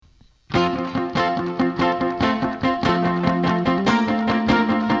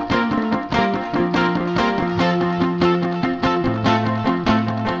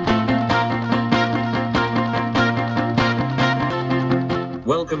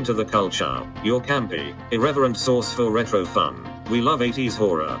Welcome to The Culture, your campy, irreverent source for retro fun. We love 80s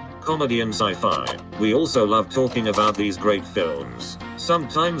horror, comedy and sci-fi. We also love talking about these great films.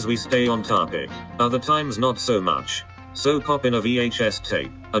 Sometimes we stay on topic, other times not so much. So pop in a VHS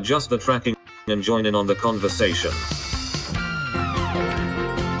tape, adjust the tracking, and join in on the conversation.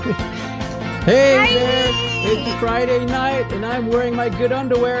 Hey there, it's Friday night and I'm wearing my good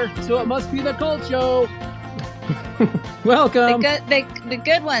underwear, so it must be the Cult Show. Welcome. The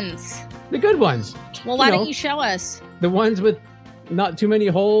good ones. The good ones. Well, why don't you show us? The ones with not too many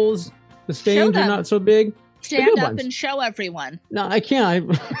holes, the stains are not so big. Stand up and show everyone. No, I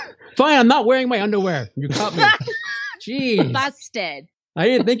can't. Fine, I'm not wearing my underwear. You caught me. Jeez. Busted. I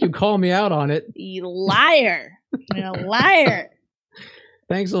didn't think you'd call me out on it. You liar. You're a liar.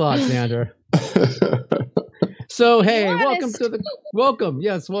 Thanks a lot, Sandra. So, hey, welcome to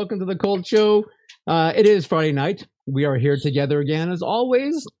the Cult Show. It is Friday night. We are here together again, as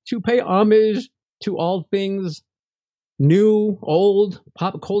always, to pay homage to all things new, old,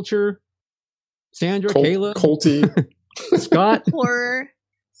 pop culture. Sandra, Kayla, culty, Scott, horror,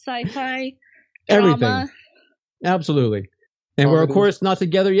 sci-fi, everything. drama. Absolutely. And we're, of course, not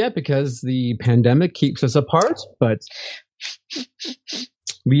together yet because the pandemic keeps us apart, but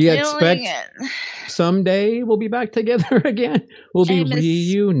we expect someday we'll be back together again. We'll be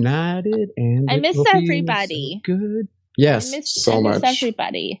reunited, and I miss everybody. So good. Yes, I miss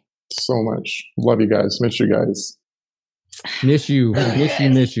everybody. So much. Love you guys. Miss you guys. Miss you.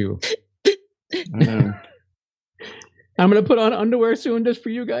 Miss you. I know. I'm gonna put on underwear soon just for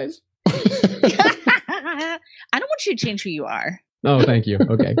you guys. I don't want you to change who you are. Oh, thank you.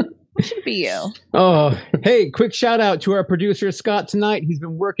 Okay. It should be you. Oh, hey, quick shout out to our producer, Scott, tonight. He's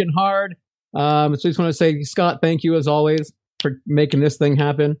been working hard. So I just want to say, Scott, thank you as always for making this thing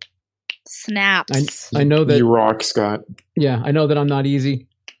happen. Snaps. I know that you rock, Scott. Yeah, I know that I'm not easy.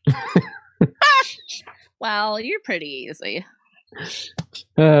 Well, you're pretty easy.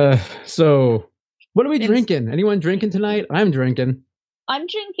 So what are we drinking? Anyone drinking tonight? I'm drinking. I'm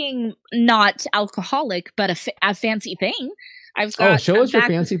drinking not alcoholic, but a fancy thing. I've got. Show us your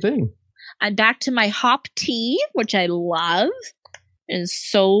fancy thing. I'm back to my hop tea, which I love. It is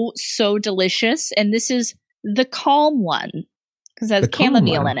so delicious, and this is the calm one because it has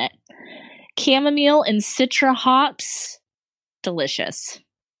chamomile in it. Chamomile and citra hops, delicious.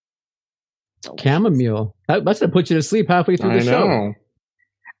 Chamomile. That's gonna put you to sleep halfway through the show.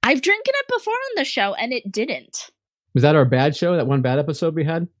 I've drinking it before on the show, and it didn't. Was that our bad show? That one bad episode we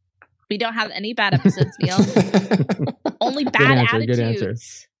had? We don't have any bad episodes, Neil. Only bad attitudes. Good answer.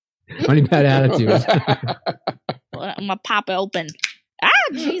 Only bad attitudes. I'm gonna pop it open. Ah,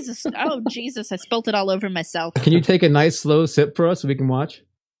 Jesus! Oh, Jesus! I spilled it all over myself. Can you take a nice slow sip for us so we can watch?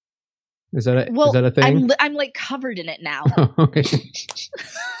 Is that a thing? I'm like covered in it now. Okay.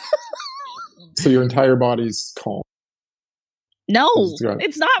 So your entire body's calm. No,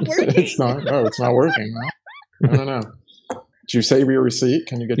 it's not working. It's not. Oh, it's not working. No? I don't know. Did you save your receipt?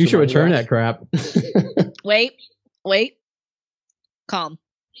 Can you get? You should return that crap. Wait. Calm.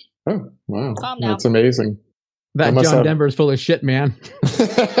 Oh wow! Calm now. That's amazing. That John Denver is full of shit, man.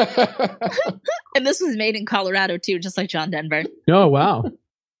 And this was made in Colorado too, just like John Denver. Oh wow!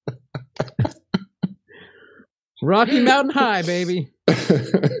 Rocky Mountain High, baby.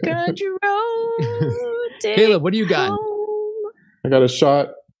 Country road. Caleb, what do you got? I got a shot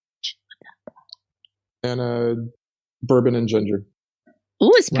and a bourbon and ginger.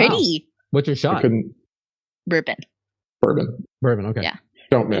 Ooh, it's pretty. Wow. What's your shot? Bourbon. Okay. Yeah.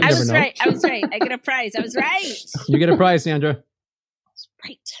 Don't miss. I was right. I get a prize. I was right. You get a prize, Sandra.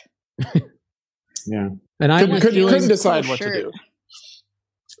 Right. Yeah. And I couldn't decide what to do.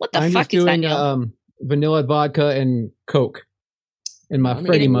 What the fuck is that? Vanilla vodka and Coke in my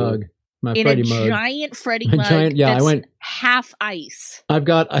Freddy mug. Giant Freddy mug. I went half ice. I've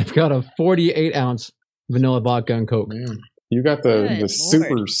got a 48-ounce vanilla vodka and Coke. Man, you got the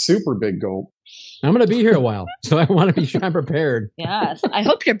super big gulp. I'm going to be here a while, so I want to be sure I'm prepared. Yes. I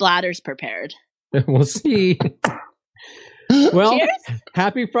hope your bladder's prepared. We'll see. Well, cheers.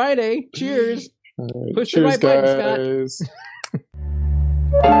 Happy Friday. Cheers. Right. Push Cheers, the right button, Scott.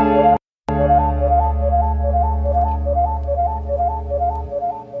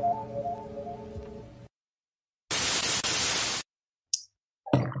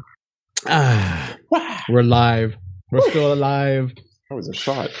 We're live. We're still alive. That was a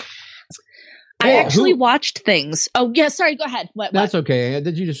shot. I actually watched things. Oh, yeah. Sorry. Go ahead. What? That's okay.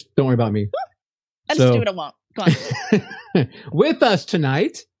 You just don't worry about me. I just do what I want. Go on. With us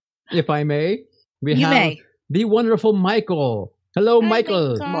tonight, if I may, we have the wonderful Michael. Hello,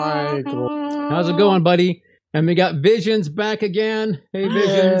 Michael. Michael. How's it going, buddy? And we got Visions back again. Hey,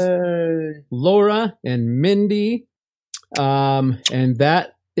 Visions. Yay. Laura and Mindy. And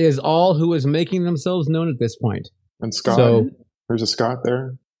that is all who is making themselves known at this point. And Scott. So, there's a Scott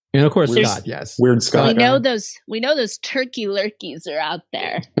there. and of course, Weird- Scott, yes. Weird Scott. We guy. know those turkey lurkies are out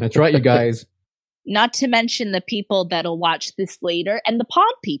there. That's right, you guys. Not to mention the people that'll watch this later and the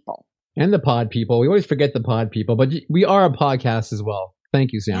pod people. And the pod people. We always forget the pod people, but we are a podcast as well.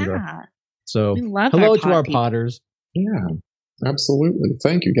 Thank you, Sandra. Yeah, So, we love hello our to pod our people. podders. Yeah, absolutely.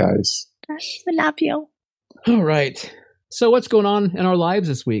 Thank you, guys. We love you. All right. So, what's going on in our lives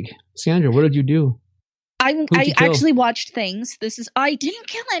this week? Sandra, what did you do? I you kill? actually watched things. I didn't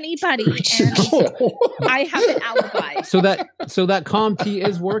kill anybody, and I have an alibi. So that ComT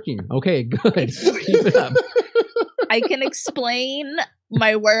is working. Okay, good. Keep it up. I can explain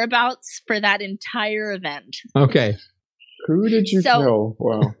my whereabouts for that entire event. Okay. Who did you So- kill?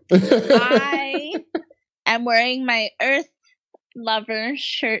 Wow. I am wearing my Earth Lover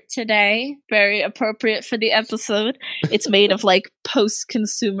shirt today. Very appropriate for the episode. It's made of like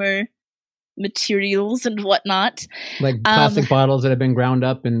post-consumer materials and whatnot. Like plastic bottles that have been ground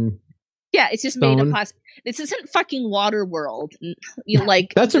up and Yeah, it's just made of Stone. plastic. This isn't fucking Waterworld. You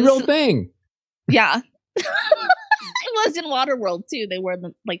like that's a this- real thing. Yeah. It was in Waterworld too. They were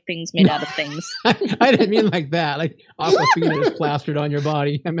like things made out of things. I didn't mean like that. Like Aquafina is plastered on your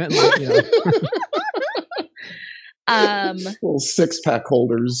body. I meant like, you know. Little 6-pack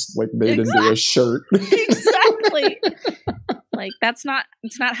holders like made into a shirt. Exactly. Like it's not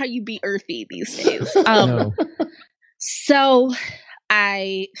how you be earthy these days. No. So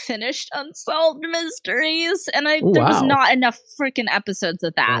I finished Unsolved Mysteries, and Ooh, there was wow. not enough freaking episodes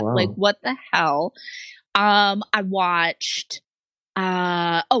of that. Oh, wow. Like, what the hell? I watched.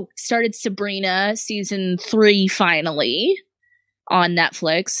 Started Sabrina season 3 finally on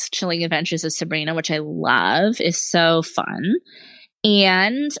Netflix. Chilling Adventures of Sabrina, which I love, is so fun.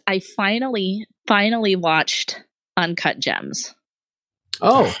 And I finally watched Uncut Gems.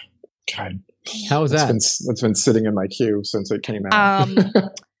 Oh, God, how was that? that's been sitting in my queue since it came out.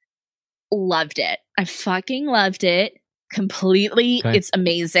 Loved it. I fucking loved it completely. Okay. It's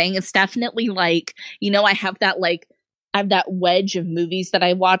amazing. It's definitely like, I have that wedge of movies that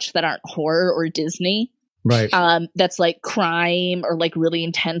I watch that aren't horror or Disney. Right. That's like crime or like really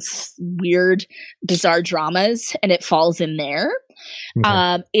intense, weird, bizarre dramas, and it falls in there.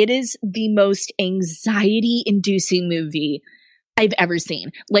 Okay. It is the most anxiety-inducing movie I've ever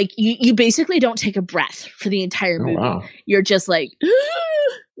seen. Like you basically don't take a breath for the entire Oh, movie. wow. You're just like,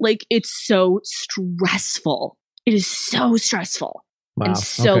 like it's so stressful. It is so stressful Wow. and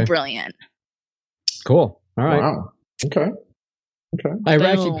so Okay. brilliant. Cool. All right. Wow. Okay. I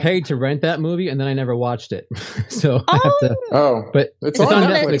actually Boom. paid to rent that movie and then I never watched it. So I have to, Oh, but it's it's on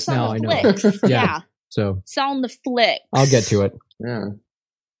on Netflix it's on now, the I know. Flicks. Yeah. Yeah. so It's on the flick. I'll get to it. yeah.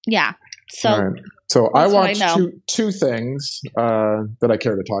 Yeah. So All right. So I that's what I watched know. two things that I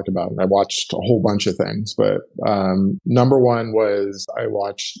care to talk about. I watched a whole bunch of things, but number one was I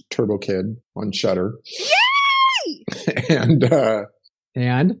watched Turbo Kid on Shudder, Yay! and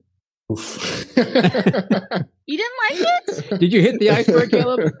And oof. You didn't like it? did you hit the iceberg,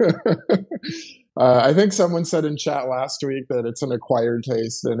 Caleb? I think someone said in chat last week that it's an acquired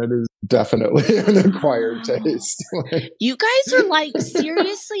taste, and it is definitely an acquired taste. Like, You guys are like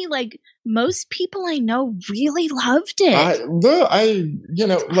seriously like most people I know really loved it.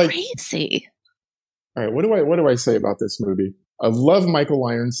 like, Crazy. all right, what do I say about this movie? I love Michael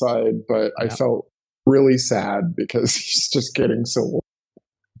Ironside, but I Yeah. felt really sad because he's just getting so old.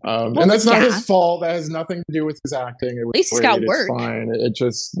 Well, And that's not yeah. his fault. That has nothing to do with his acting. It was At least he's got great. work. It's fine. It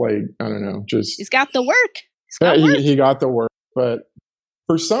just like I don't know. Just He's got the work. He's yeah, got work. he got the work, but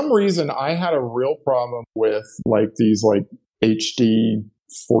for some reason, I had a real problem with like these like HD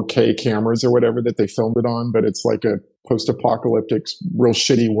 4K cameras or whatever that they filmed it on, but it's like a post-apocalyptic, real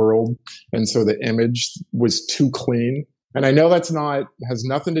shitty world, and so the image was too clean. And I know has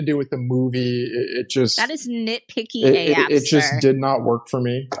nothing to do with the movie. It just That is nitpicky it, AF, it just sir. did not work for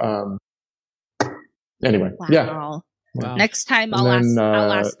me. Anyway, Wow. yeah. Wow. Next time And then,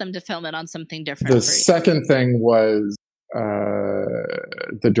 I'll ask them to film it on something different. The for you. second thing was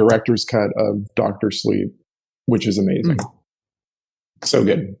the director's cut of Doctor Sleep, which is amazing. So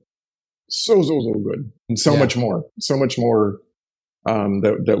good. So good. And so Yeah. much more. So much more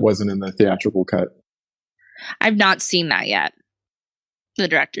that wasn't in the theatrical cut. I've not seen that yet. The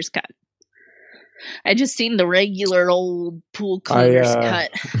director's cut. I just seen the regular old pool cleaners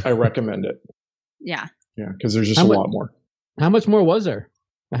cut. I recommend it. Yeah. Yeah, because there's just How a mu- lot more. How much more was there?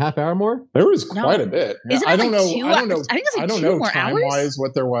 A half hour more? There was quite a bit. Isn't it I don't like know. 2 I don't know. hours? I think it's like I don't 2 know more time hours. wise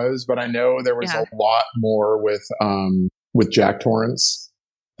what there was, but I know there was Yeah. a lot more with Jack Torrance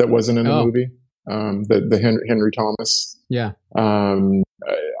that wasn't in the Oh. movie. The Henry Thomas. Yeah.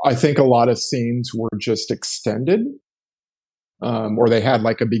 I think a lot of scenes were just extended, or they had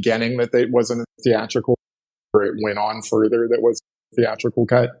like a beginning that they wasn't theatrical, or it went on further that was theatrical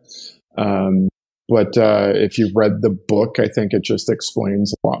cut. But if you've read the book, I think it just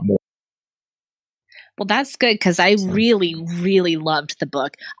explains a lot more. Well, that's good because I really, really loved the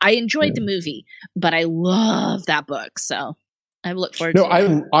book. I enjoyed the movie, but I love that book. So I look forward to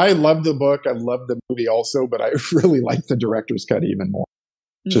it. I love the book. I love the movie also, but I really like the director's cut even more.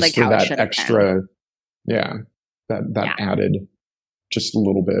 Just Like for how it that should have extra, that added just a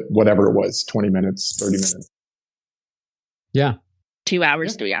little bit, whatever it was, 20 minutes, 30 minutes. Yeah. 2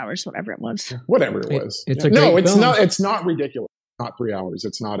 hours, 3 hours, whatever it was. Whatever it was. It's a great film. It's not ridiculous. Not 3 hours.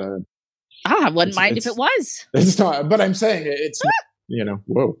 It's not a, I wouldn't It's- mind if it's- it was. it's not, but I'm saying it's,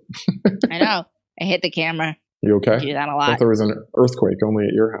 whoa. I know. I hit the camera. You okay? I do that a I lot. thought there was an earthquake only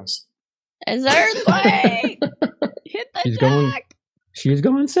at your house. It's an earthquake. Hit the She's going- deck. She's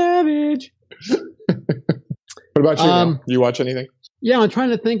going savage. What about you? Neil? You watch anything? Yeah, I'm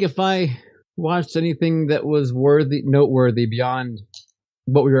trying to think if I watched anything that was noteworthy beyond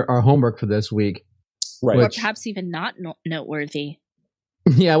what our homework for this week. Right. Or Which- perhaps even not noteworthy.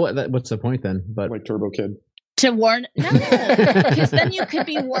 Yeah, what's the point then? But Like Turbo Kid. To warn, no, because then you could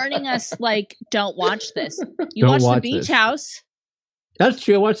be warning us like, don't watch this. You Don't watch The watch Beach this. House. that's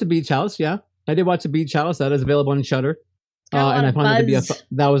true. I watched The Beach House. Yeah, I did watch The Beach House. That is available on Shudder, Got a lot and I of found it to be buzz.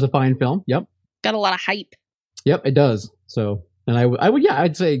 that was a fine film. Yep, Got a lot of hype. it does. So, and I would,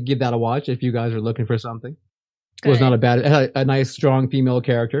 I'd say give that a watch if you guys are looking for something. It was Good. not a bad, it had a nice, strong female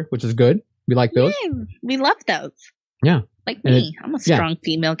character, which is good. We like those. Yeah, we love those. Yeah. Like And me. I'm a strong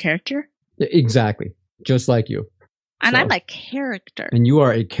female character. Exactly, just like you. And So- I'm a character. And you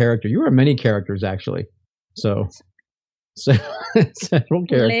are a character. You are many characters, actually. So several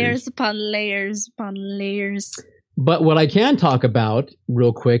characters. Layers upon layers upon layers. But what I can talk about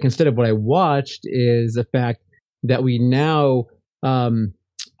real quick, instead of what I watched, is the fact that we now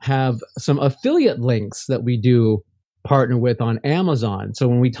have some affiliate links that we do partner with on Amazon. So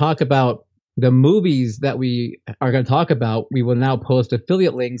when we talk about the movies that we are going to talk about, we will now post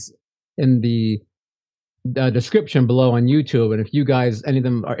affiliate links in the description below on YouTube. And if you guys, any of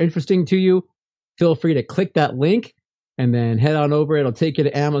them are interesting to you, feel free to click that link and then head on over. It'll take you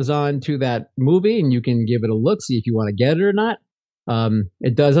to Amazon to that movie and you can give it a look, see if you want to get it or not.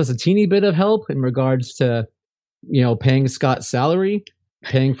 It does us a teeny bit of help in regards to, paying Scott's salary,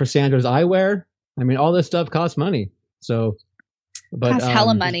 paying for Sandra's eyewear. I mean, all this stuff costs money. So, but Costs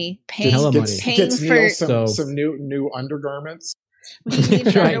hella money. Paying, hella money. paying Gets for Neil So- some new undergarments. we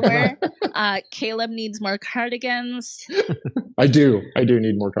need Right. underwear. Caleb needs more cardigans. I do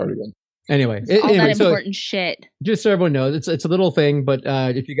need more cardigan. anyway, All anyway, that so important shit. just so everyone knows, it's a little thing, but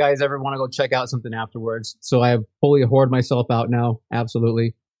if you guys ever want to go check out something afterwards, so I have fully whored myself out now,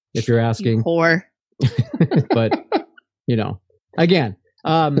 absolutely, if you're You asking. whore. But again,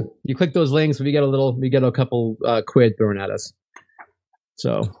 you click those links, we get a couple quid thrown at us.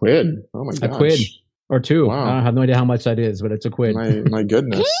 So Quid. Oh my a gosh. quid or two. Wow. I have no idea how much that is, but it's a quid. My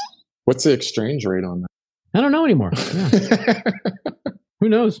goodness. What's the exchange rate on I don't know anymore. Yeah. that? Who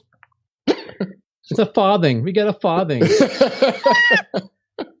knows? It's a farthing. We get a farthing. I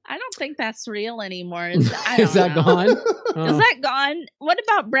don't think that's real anymore. Is that Is that gone? Is Oh. that gone? What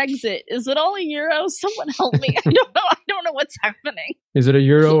about Brexit? Is it only euros? Someone help me. I don't know. I don't know what's happening. Is it a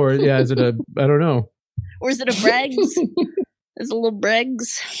euro or is it a? I don't know. Or is it a Bregs? Is it a little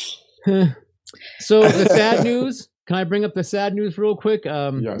Bregs? So the sad news. Can I bring up the sad news real quick?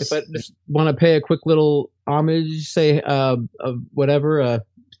 Yes. If I just want to pay a quick little homage, say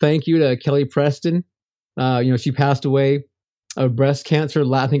thank you to Kelly Preston. She passed away of breast cancer.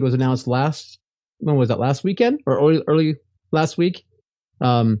 I think it was announced when was that? Last weekend or early last week?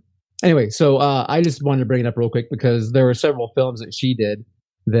 Anyway, so I just wanted to bring it up real quick because there were several films that she did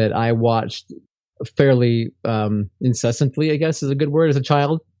that I watched fairly incessantly, I guess is a good word, as a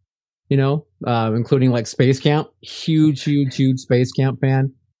child. Including like Space Camp, huge Space Camp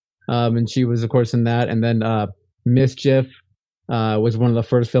fan. And she was, of course, in that. And then Mischief was one of the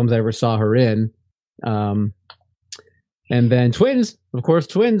first films I ever saw her in. And then Twins, of course,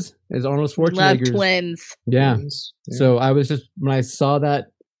 Twins is Arnold Love Schwarzenegger's. twins. Yeah. So I was just, when I saw that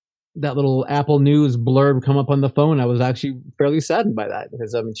little Apple News blurb come up on the phone, I was actually fairly saddened by that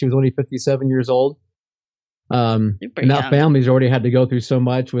because she was only 57 years old. Super And that young. family's already had to go through so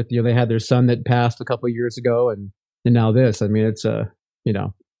much with, they had their son that passed a couple of years ago and now this. I mean, it's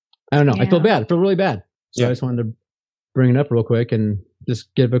I don't know. I feel Yeah. bad. I feel really bad. So Yeah. I just wanted to bring it up real quick and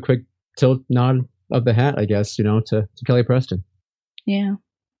just give a quick tilt nod of the hat, I guess, to Kelly Preston. Yeah.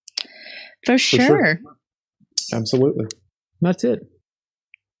 For sure. sure. Absolutely. That's it.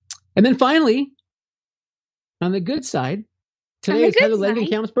 And then finally, on the good side, today is Heather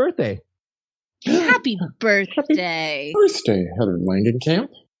Langenkamp's birthday. Happy birthday. Birthday, Heather Langenkamp.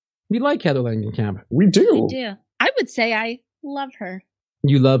 We like Heather Langenkamp. We do. I do. I would say I love her.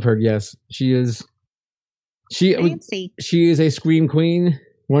 You love her, yes. She is. Nancy. She is a scream queen.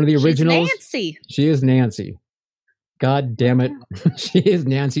 One of the originals. She's Nancy. She is Nancy. God damn it. She is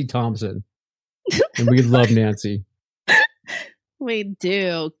Nancy Thompson. And we love Nancy. We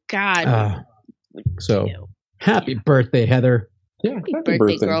do. God. So, happy birthday, Heather. Yeah, Happy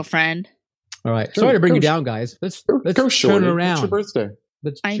birthday, girlfriend. All right. Sorry to bring you down, guys. Let's go turn it around. It's your birthday.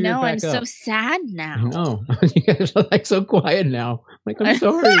 I know. I'm so sad now. I know. You guys are like so quiet now. Like, I'm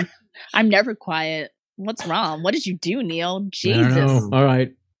sorry. I'm never quiet. What's wrong? What did you do, Neil? I Jesus. don't know. All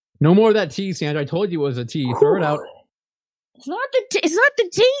right. No more of that tea, Sandra. I told you it was a tea. Throw it out. It's not the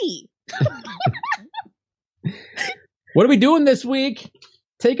tea. What are we doing this week?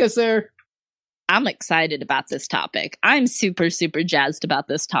 Take us there. I'm excited about this topic. I'm super, super jazzed about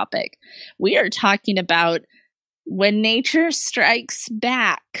this topic. We are talking about When Nature Strikes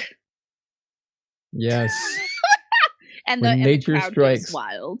Back. Yes. And When nature crowd strikes goes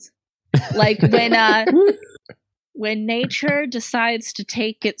wild. Like when nature decides to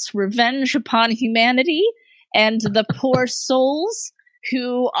take its revenge upon humanity and the poor souls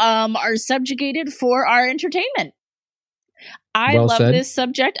who are subjugated for our entertainment. I Well love said. this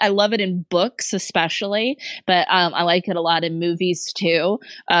subject. I love it in books especially, but I like it a lot in movies too.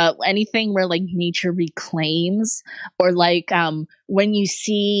 Anything where like nature reclaims, or like when you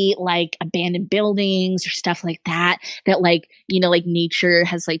see like abandoned buildings or stuff like that like, like nature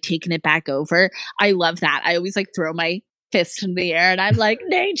has like taken it back over. I love that. I always like throw my fist in the air and I'm like,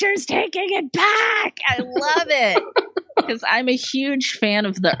 nature's taking it back. I love it because I'm a huge fan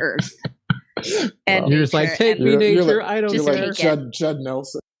of the earth. And you're just like, take me, nature. I don't just care. take Like Judd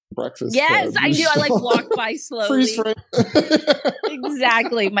Nelson, Breakfast Yes, Club. I do. I like walk by slowly. Freeze frame.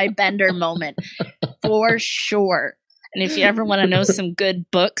 Exactly, my Bender moment for sure. And if you ever want to know some good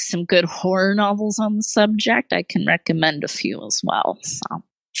books, some good horror novels on the subject, I can recommend a few as well. So,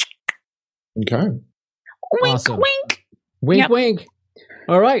 Okay. wink, Awesome. wink, Wink, wink.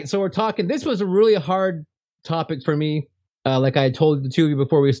 All right, so we're talking. This was a really hard topic for me. Like I told the two of you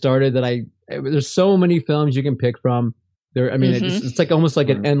before we started, that there's so many films you can pick from. There, I mean, it's like almost like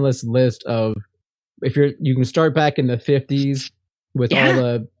an endless list of. If you can start back in the 50s with all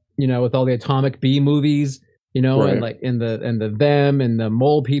the with all the Atomic Bee movies, Right. and like in the them and the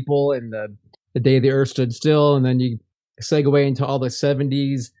mole people and the Day the Earth Stood Still, and then you segue into all the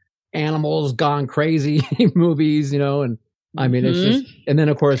 70s animals gone crazy movies, and I mean it's just, and then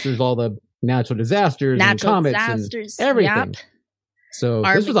of course there's all the natural disasters and comets and everything. Yep. So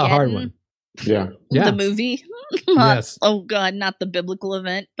this was a hard one. Yeah. The movie. Yes. Oh God, not the biblical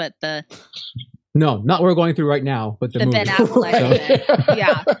event, but the No, not what we're going through right now, but the movie. Ben Affleck So- event.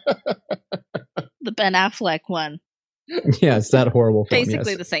 Yeah. The Ben Affleck one. Yes, that horrible film.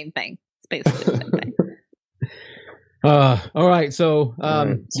 Basically yes. the same thing. It's basically the same thing. All right, so All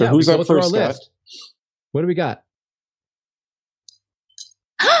right. So yeah, who's we up go through our first, Scott? list. What do we got?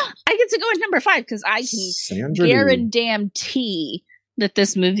 I get to go with number 5 because I can Sandra Dee. guarantee that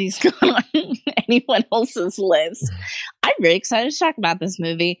this movie's not on anyone else's list. I'm very excited to talk about this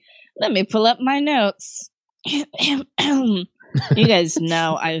movie. Let me pull up my notes. You guys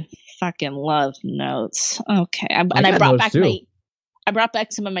know I fucking love notes. Okay, I got brought notes back too. I brought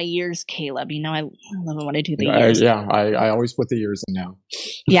back some of my years, Caleb. I love it when I do the years. I always put the years in now.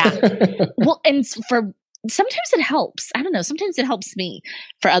 Yeah. Well, and sometimes it helps. I don't know. Sometimes it helps me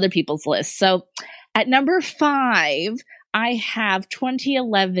for other people's lists. So at number 5, I have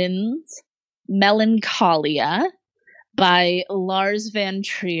 2011's Melancholia by Lars von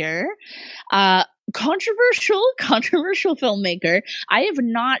Trier. Controversial filmmaker. I have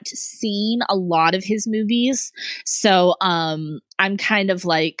not seen a lot of his movies. So I'm kind of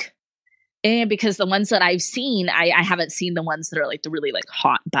like, because the ones that I've seen, I haven't seen the ones that are like the really like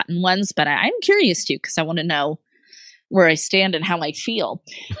hot button ones, but I'm curious too because I want to know where I stand and how I feel.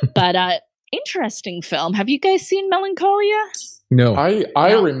 But interesting film. Have you guys seen Melancholia? No.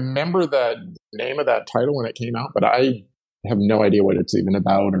 I remember the name of that title when it came out, but I have no idea what it's even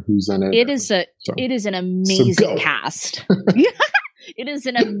about or who's in it. It is an amazing cast. It is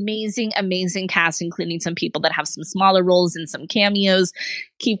an amazing cast, including some people that have some smaller roles and some cameos.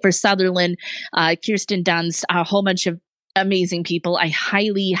 Kiefer Sutherland, Kirsten Dunst, a whole bunch of amazing people. I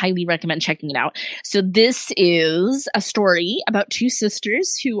highly, highly recommend checking it out. So this is a story about two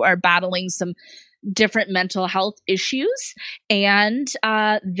sisters who are battling some different mental health issues. And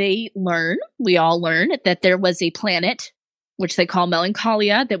we all learn that there was a planet, which they call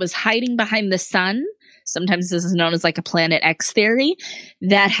Melancholia, that was hiding behind the sun. Sometimes this is known as like a Planet X theory,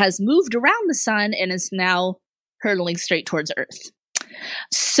 that has moved around the sun and is now hurtling straight towards Earth.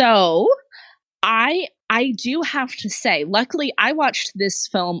 So I do have to say, luckily I watched this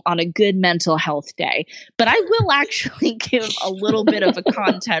film on a good mental health day, but I will actually give a little bit of a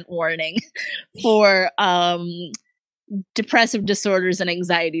content warning for depressive disorders and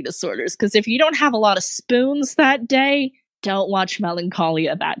anxiety disorders. Because if you don't have a lot of spoons that day, don't watch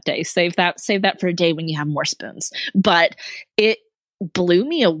Melancholia that day. Save that for a day when you have more spoons. But it blew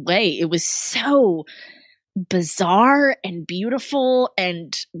me away. It was so bizarre and beautiful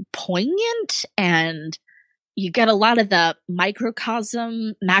and poignant, and you get a lot of the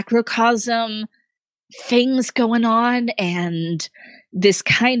microcosm, macrocosm things going on, and this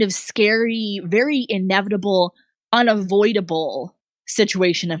kind of scary, very inevitable, unavoidable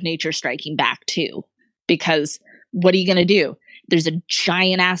situation of nature striking back too. Because what are you going to do? There's a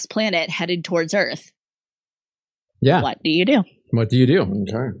giant ass planet headed towards Earth. Yeah. What do you do? What do you do?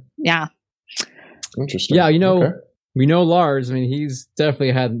 Okay. Yeah. Interesting. Yeah, Okay. we know Lars. I mean, he's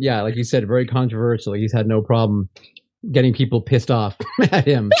definitely had, like you said, very controversial. He's had no problem getting people pissed off at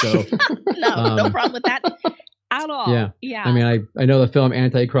him. So no problem with that at all. Yeah. I mean, I know the film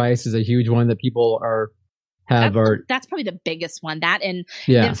Antichrist is a huge one that people that's probably the biggest one. That and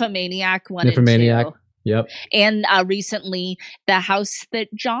Nymphomaniac 1 and 2. Yep. And recently, The House That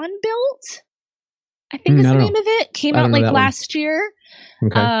John Built, I think is the name of it, came out like last year.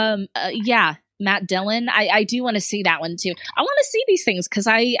 Okay. Yeah, Matt Dillon. I do want to see that one too. I want to see these things because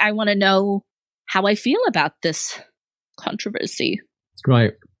I want to know how I feel about this controversy.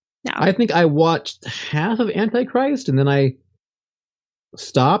 Right. Yeah. I think I watched half of Antichrist and then I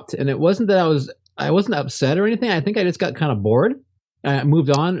stopped, and it wasn't that I wasn't upset or anything. I think I just got kind of bored. I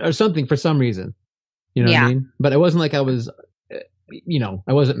moved on or something for some reason. You know what I mean? But it wasn't like I was,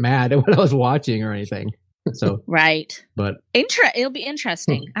 I wasn't mad at what I was watching or anything. So right. But it'll be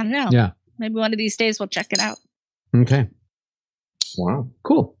interesting. I don't know. Yeah. Maybe one of these days we'll check it out. Okay. Wow.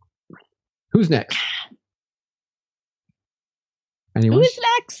 Cool. Who's next? Anyone? Who's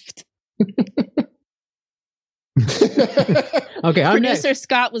next? Okay, I'm Producer next.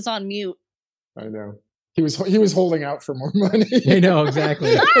 Scott was on mute. I know. He was holding out for more money. I know,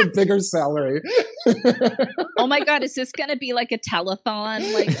 exactly. A bigger salary. Oh my God, is this going to be like a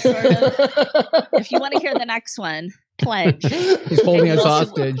telethon? Like, sort of? If you want to hear the next one, pledge. He's holding us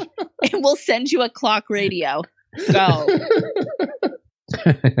hostage. And we'll send you a clock radio. Go.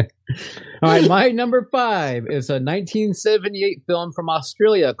 All right, my number 5 is a 1978 film from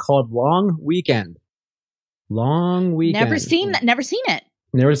Australia called Long Weekend. Long Weekend. Never seen it.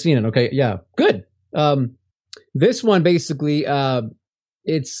 Never seen it. Okay, yeah, good. This one basically, it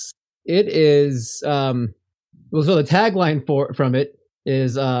is. Well, so the tagline from it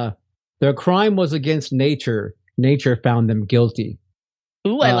is, "Their crime was against nature. Nature found them guilty."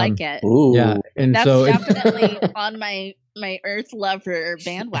 Ooh, I like it. Ooh. Yeah, and that's so definitely on my Earth lover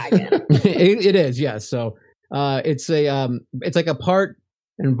bandwagon. it is, yes. So, it's like a part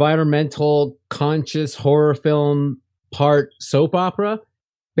environmental conscious horror film, part soap opera,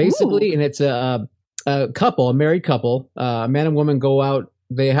 basically. Ooh. And it's a couple, a married couple, a man and woman go out.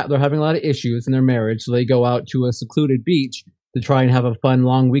 They're having a lot of issues in their marriage, so they go out to a secluded beach to try and have a fun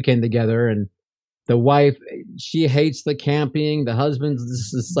long weekend together. And the wife, she hates the camping. The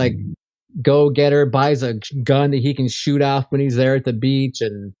husband's just like go-getter, buys a gun that he can shoot off when he's there at the beach,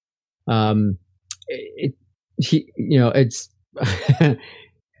 and it's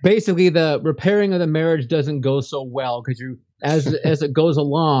basically the repairing of the marriage doesn't go so well because as it goes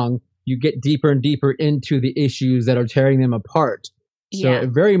along, you get deeper and deeper into the issues that are tearing them apart. So it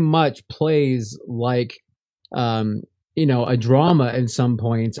very much plays like, a drama in some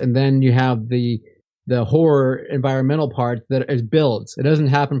points. And then you have the horror environmental part that it builds. It doesn't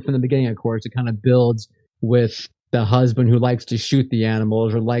happen from the beginning, of course. It kind of builds with the husband who likes to shoot the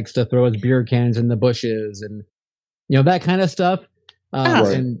animals or likes to throw his beer cans in the bushes and, that kind of stuff.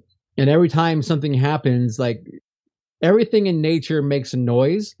 And every time something happens, like, everything in nature makes a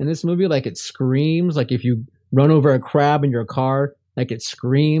noise in this movie. Like, it screams. Like, if you run over a crab in your car, like, it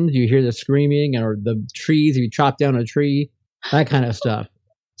screams. You hear the screaming, or the trees, if you chop down a tree, that kind of stuff.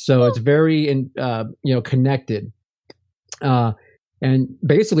 So it's very, connected. And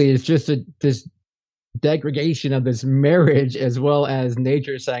basically it's just this degradation of this marriage, as well as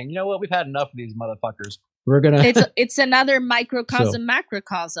nature saying, you know what, we've had enough of these motherfuckers. We're gonna. It's another microcosm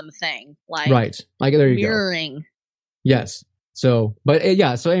macrocosm thing, like right. Like there you mirroring. go. Yes. So, but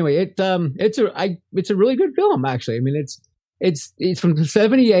yeah. So anyway, it's a really good film actually. I mean, it's from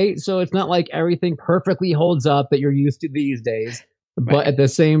 '78, so it's not like everything perfectly holds up that you're used to these days. Right. But at the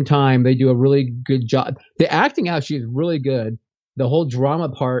same time, they do a really good job. The acting actually is really good. The whole drama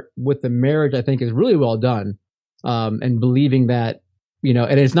part with the marriage, I think, is really well done. And believing that, you know,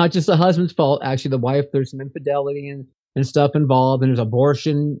 and it's not just the husband's fault. Actually, the wife, there's some infidelity and stuff involved, and there's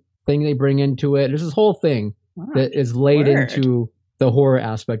abortion thing they bring into it. There's this whole thing that is laid into the horror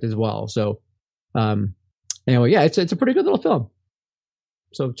aspect as well. So, anyway, yeah, it's a pretty good little film.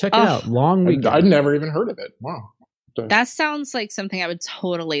 So check it out. Long weekend. I'd never even heard of it. Wow. That sounds like something I would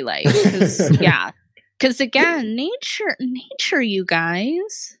totally like. Yeah. Because again, nature, you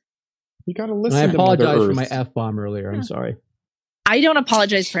guys. You gotta listen. And I apologize to for my F-bomb earlier. I'm sorry. I don't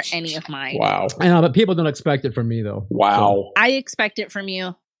apologize for any of mine. Wow. I know, but people don't expect it from me, though. Wow. So. I expect it from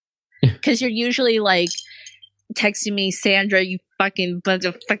you. Because you're usually like texting me, Sandra, you fucking bunch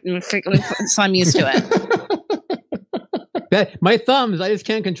of fucking, so I'm used to it. My thumbs, I just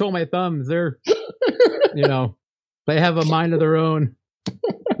can't control my thumbs. They're, you know, they have a mind of their own.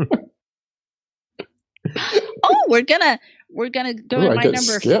 Oh, we're gonna go to my number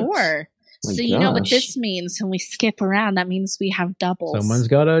skipped. 4. So you know what this means when we skip around? That means we have doubles. Someone's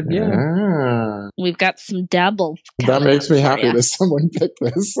got a We've got some doubles. That makes me happy that someone picked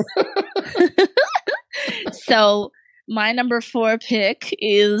this. So my number 4 pick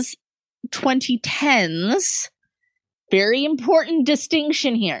is 2010's. Very important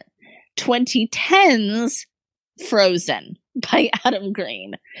distinction here. 2010's Frozen by Adam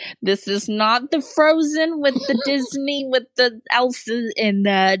Green. This is not the Frozen with the Disney with the Elsa and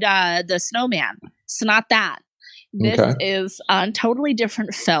the snowman. It's not that. This is a totally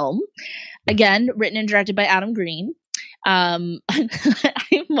different film. Again, written and directed by Adam Green. I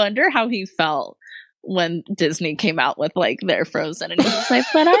wonder how he felt when Disney came out with like their Frozen, and he was like,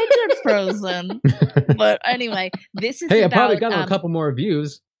 "But I did Frozen." But anyway, this is hey, about, I probably got a couple more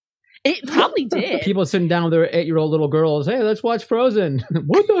views. It probably did. People sitting down with their 8-year-old little girls. Hey, let's watch Frozen.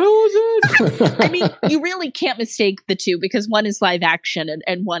 What the hell is it? I mean, you really can't mistake the two because one is live action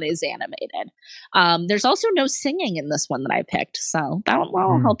and one is animated. There's also no singing in this one that I picked, so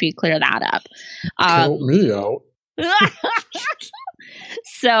that'll help you clear that up. Count me out.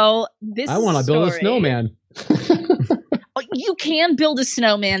 So this I want to build a snowman. You can build a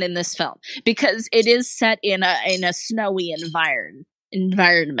snowman in this film because it is set in a snowy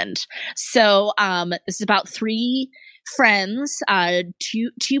environment. So this is about 3 friends,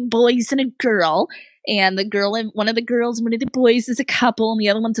 two boys and a girl, and one of the boys is a couple, and the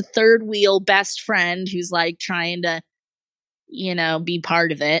other one's a third wheel best friend who's like trying to, you know, be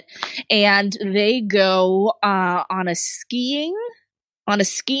part of it. And they go on a skiing,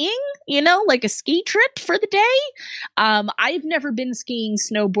 you know, like a ski trip for the day. I've never been skiing,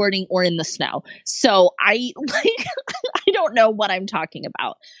 snowboarding, or in the snow, so I don't know what I'm talking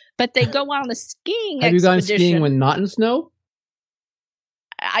about. But they go on a skiing expedition. Have you gone skiing when not in snow?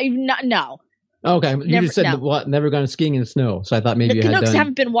 I've not. No. Okay, you just said never gone skiing in snow, so I thought maybe you had done.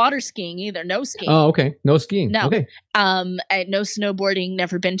 Haven't been water skiing either. No skiing. Oh, okay, no skiing. No. Okay. No snowboarding.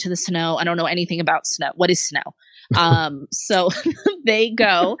 Never been to the snow. I don't know anything about snow. What is snow? So they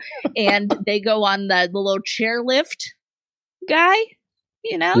go on the little chairlift guy,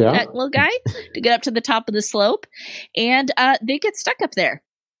 you know, that little guy to get up to the top of the slope, and they get stuck up there,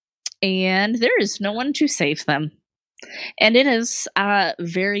 and there is no one to save them. And it is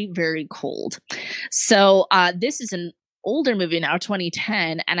very, very cold. So this is an older movie now,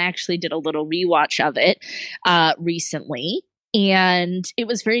 2010, and I actually did a little rewatch of it recently. And it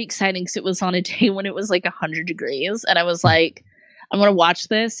was very exciting because it was on a day when it was like 100 degrees. And I was like, I'm going to watch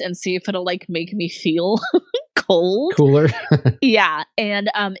this and see if it'll like make me feel cooler. Yeah. And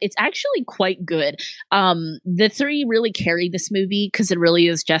it's actually quite good. The 3 really carry this movie because it really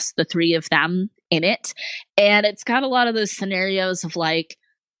is just the 3 of them in it. And it's got a lot of those scenarios of like,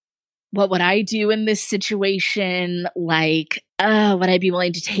 what would I do in this situation? Like, would I be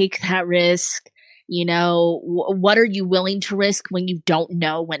willing to take that risk? You know, what are you willing to risk when you don't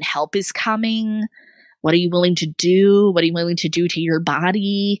know when help is coming? What are you willing to do? What are you willing to do to your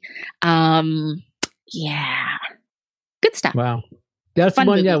body? Yeah. Good stuff. Wow. That's Fun the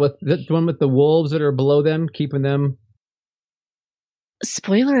one, movie. with the one with the wolves that are below them, keeping them.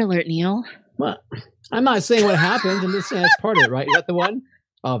 Spoiler alert, Neil. Well, I'm not saying what happens. I'm just saying that's part of it, right? Is that the one?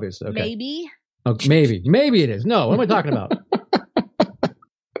 Obviously. Okay. Maybe. Okay, maybe it is. No, what am I talking about?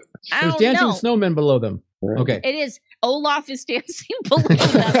 I There's don't dancing know. snowmen below them. Okay. It is. Olaf is dancing below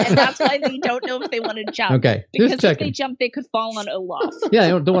them, and that's why they don't know if they want to jump. Okay, Because just if they checking. jump, they could fall on Olaf. Yeah, I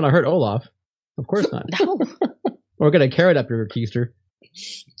don't want to hurt Olaf. Of course not. No. Or get a carrot up your keister.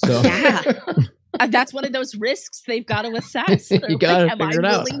 So Yeah. That's one of those risks they've got to assess. They're You gotta like, am I figure it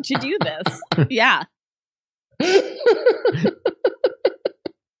out. willing to do this? Yeah.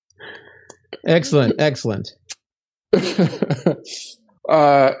 excellent.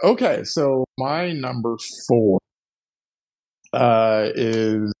 Okay, so my number 4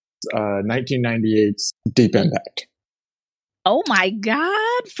 is 1998's Deep Impact. Oh my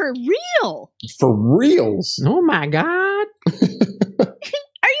God, for real? For reals. Oh my God. Are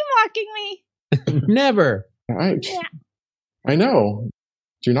you mocking me? Never. I know.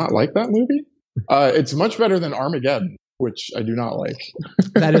 Do you not like that movie? It's much better than Armageddon, which I do not like.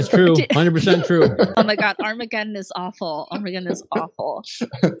 That is true. 100% true. Oh my God, Armageddon is awful. Armageddon is awful.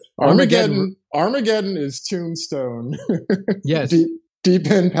 Armageddon is Tombstone. Yes. Deep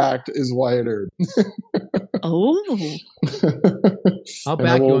Impact is Wyatt Earp. Oh. I'll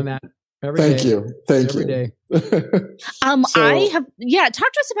back you on that. Thank you. Every day. I have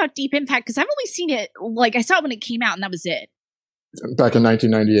talk to us about Deep Impact, because I've only seen it, like I saw it when it came out and that was it. Back in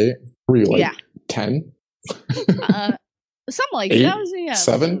 1998? Were you like 10? Something like 8, that. Was, yeah.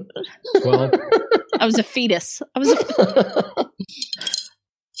 7? 12. I was a fetus.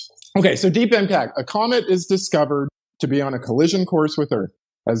 Okay, so Deep Impact. A comet is discovered to be on a collision course with Earth.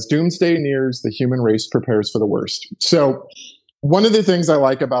 As doomsday nears, the human race prepares for the worst. So one of the things I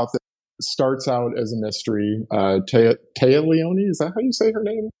like about this starts out as a mystery. Taya Leone, is that how you say her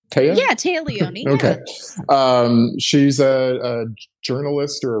name? Taya? Yeah, Taya Leone. Okay. She's a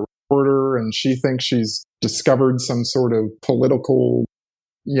journalist or a reporter, and she thinks she's discovered some sort of political,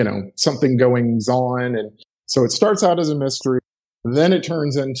 something goings on. And so it starts out as a mystery. Then it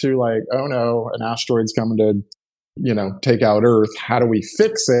turns into like, oh no, an asteroid's coming to, take out Earth. How do we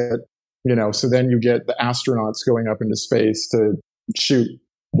fix it? So then you get the astronauts going up into space to shoot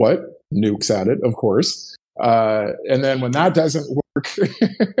nukes at it, of course. And then when that doesn't work,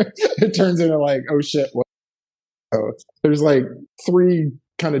 it turns into like, oh shit. So there's like 3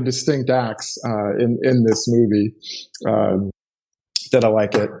 kind of distinct acts in this movie that I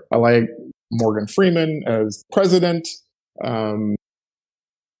like it. I like Morgan Freeman as president.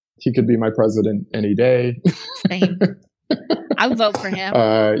 He could be my president any day. Same. I would vote for him.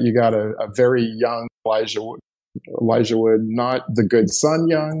 You got a very young Elijah Wood, not the good son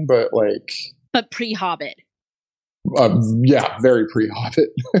young, but like... But pre-Hobbit. Yeah, very pre-Hobbit.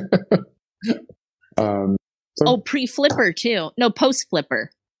 Pre-Flipper too. No,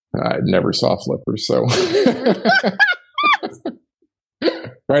 post-Flipper. I never saw Flipper, so...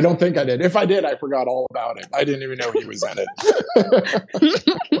 I don't think I did. If I did, I forgot all about it. I didn't even know he was in it.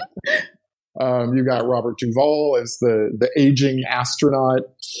 You got Robert Duvall as the aging astronaut.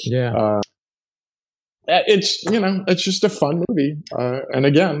 Yeah. It's just a fun movie. And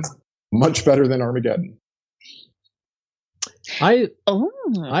again, much better than Armageddon. I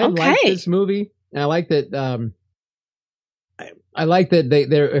like this movie. And I like that. I like that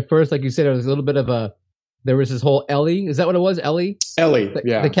they're at first, like you said, it was a little bit of there was this whole Ellie. Is that what it was? Ellie,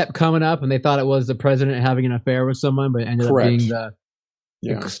 yeah. They kept coming up, and they thought it was the president having an affair with someone, but it ended up being the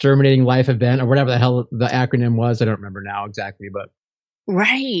exterminating life event, or whatever the hell the acronym was. I don't remember now exactly, but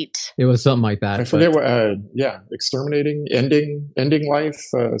right, it was something like that. I forget what. Exterminating, ending life,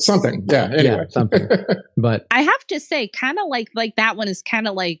 something. Yeah. Anyway, something. But I have to say, kind of like that one is kind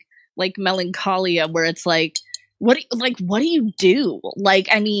of like Melancholia, where it's like. What do you do? Like,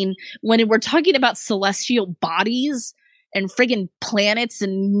 I mean, when we're talking about celestial bodies and friggin' planets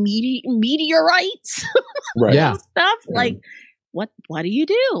and meteorites, right? Yeah, stuff like what do you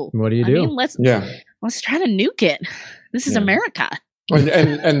do? What do you do? I mean, let's try to nuke it. This is America,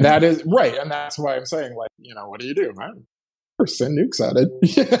 and that is right, and that's why I'm saying, like, what do you do? Send nukes at it.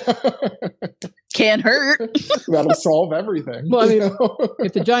 Can't hurt. That'll solve everything. Well, I mean,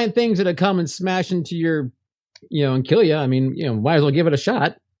 if the giant things that come and smash into your and kill you. I mean, might as well give it a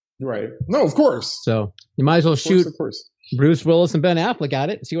shot. Right. No, of course. So you might as well shoot of course. Bruce Willis and Ben Affleck at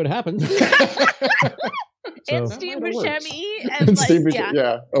it and see what happens. And Steve Buscemi and Steve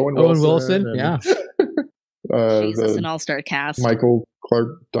Owen Wilson. And, Jesus, an all-star cast. Michael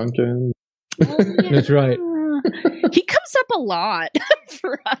Clark Duncan. Oh, yeah. That's right. He comes up a lot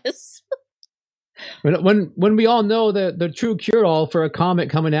for us. When we all know that the true cure-all for a comet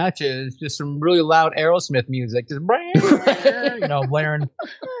coming at you is just some really loud Aerosmith music, just blaring.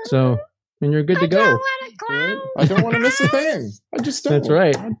 So, and you're good to go. I don't want to miss a thing. I just don't. That's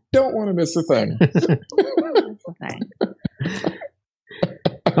right. I don't want to miss a thing.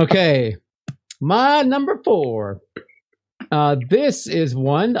 Okay, my number 4 This is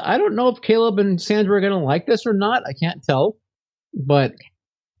one. I don't know if Caleb and Sandra are going to like this or not. I can't tell. But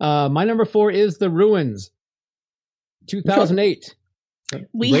my number 4 is The Ruins, 2008.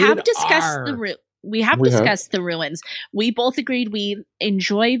 We Rated have discussed R. The Ruins. We both agreed we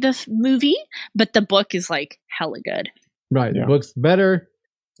enjoy the movie, but the book is like hella good. Right. Yeah. The book's better.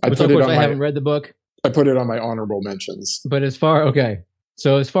 I Which, put of it course, on I my haven't read the book. I put it on my honorable mentions. But as far as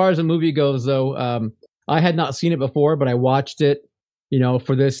the movie goes, though, I had not seen it before, but I watched it,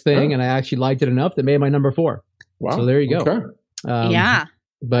 for this thing, and I actually liked it enough that made my number 4. Wow. So there you go. Okay. Yeah.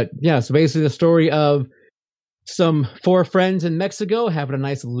 But yeah, so basically the story of some 4 friends in Mexico having a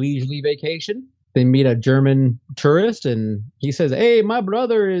nice leisurely vacation. They meet a German tourist, and he says, "Hey, my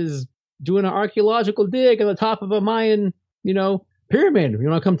brother is doing an archaeological dig on the top of a Mayan, pyramid. You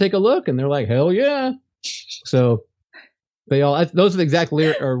want to come take a look?" And they're like, "Hell yeah!" So those are the exact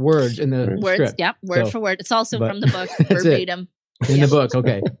words in the Words, script. yep, word for word. It's also from the book, That's it. verbatim. In the book,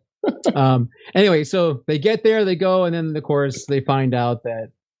 okay. Anyway, so they get there, they go, and then of course they find out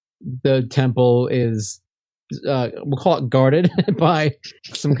that the temple is, we'll call it guarded by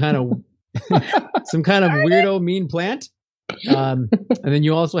some kind of weirdo mean plant. And then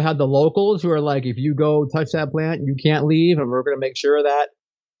you also have the locals who are like, if you go touch that plant, you can't leave, and we're going to make sure of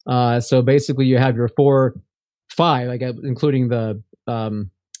that. So basically, you have your 5, like including the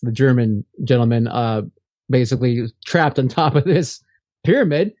German gentleman, basically trapped on top of this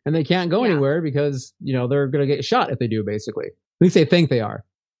pyramid, and they can't go anywhere because they're going to get shot if they do. Basically, at least they think they are.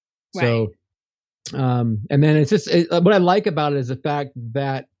 Right. So, and then it's just what I like about it is the fact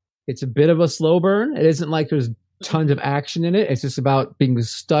that it's a bit of a slow burn. It isn't like there's tons of action in it. It's just about being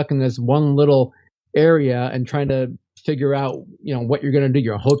stuck in this one little area and trying to figure out, what you're going to do.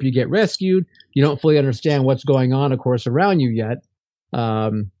 You hope you get rescued. You don't fully understand what's going on, of course, around you yet.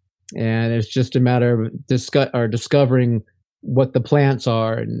 And it's just a matter of discovering what the plants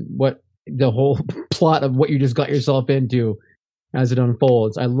are and what the whole plot of what you just got yourself into as it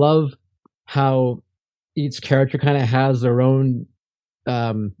unfolds. I love how each character kind of has their own,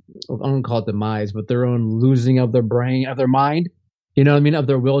 I don't call it demise, but their own losing of their brain, of their mind, of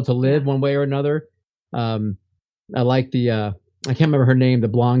their will to live one way or another. I like I can't remember her name, the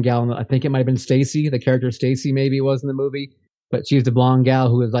blonde gal. I think it might have been Stacy, the character Stacy maybe it was in the movie. But she's the blonde gal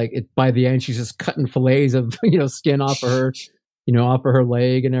who is like, by the end, she's just cutting fillets of, skin off of her, off of her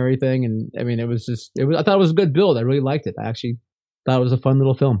leg and everything. And I mean, I thought it was a good build. I really liked it. I actually thought it was a fun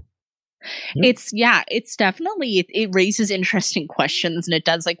little film. It's definitely, it raises interesting questions. And it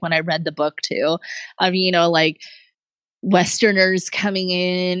does, like when I read the book too, of, like Westerners coming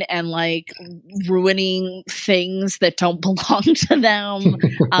in and like ruining things that don't belong to them.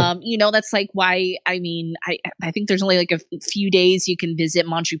 That's like why, I think there's only like a few days you can visit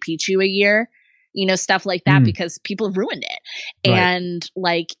Machu Picchu a year, stuff like that, because people have ruined it. Right. And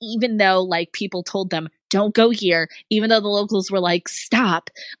like, even though like people told them, don't go here, even though the locals were like,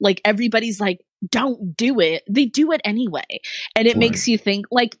 stop, like everybody's like, don't do it. They do it anyway. And it makes you think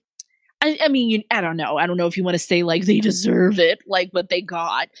like, I mean, I don't know. I don't know if you want to say like they deserve it, like what they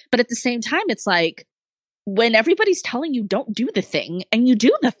got. But at the same time, it's like when everybody's telling you don't do the thing and you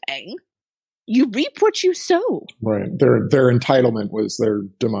do the thing, you reap what you sow. Right. Their entitlement was their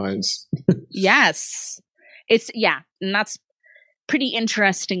demise. Yes. And that's pretty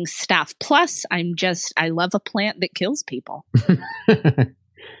interesting stuff. Plus, I love a plant that kills people.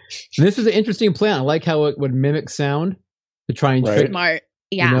 This is an interesting plant. I like how it would mimic sound to try and trick. Smart.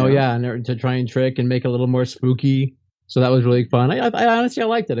 Yeah. And to try and trick and make it a little more spooky. So that was really fun. I honestly, I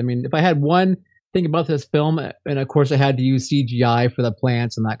liked it. I mean, if I had one thing about this film, and of course I had to use CGI for the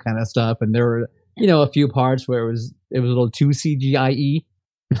plants and that kind of stuff, and there were, a few parts where it was a little too CGI-y.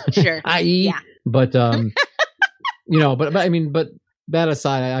 Sure. I.e. Yeah. But, but that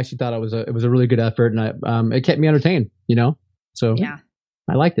aside, I actually thought it was a really good effort, and it kept me entertained, So yeah,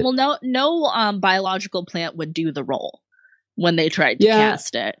 I liked it. Well, no biological plant would do the role when they tried to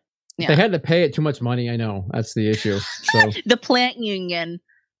cast it. Yeah. They had to pay it too much money. I know that's the issue. So the plant union.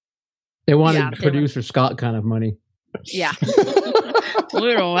 They wanted producer Scott kind of money. Yeah.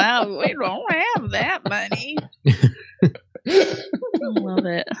 we don't have that money. I love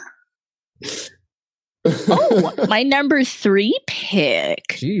it. Oh, my number 3 pick.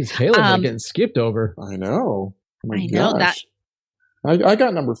 Jeez, Caleb's like getting skipped over. I know. I know that. I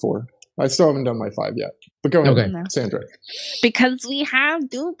got number 4. I still haven't done my 5 yet. But go ahead, okay. Sandra. Because we have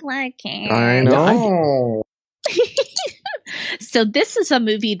duplicates. I know. So this is a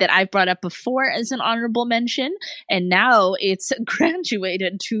movie that I've brought up before as an honorable mention, and now it's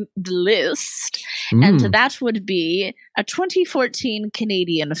graduated to the list. And that would be a 2014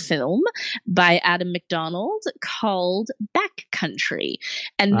 Canadian film by Adam McDonald called Backcountry.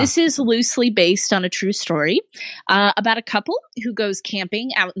 And this is loosely based on a true story about a couple who goes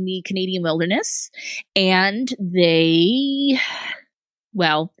camping out in the Canadian wilderness, and they,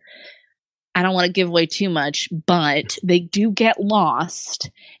 well, I don't want to give away too much, but they do get lost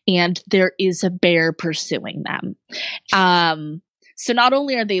and there is a bear pursuing them. So not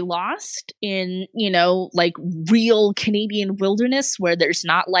only are they lost in, like real Canadian wilderness where there's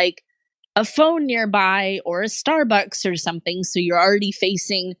not like a phone nearby or a Starbucks or something, so you're already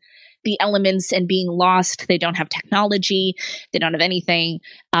facing the elements and being lost. They don't have technology. They don't have anything.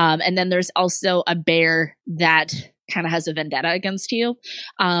 And then there's also a bear that kind of has a vendetta against you.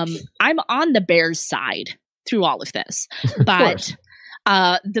 I'm on the bear's side through all of this, but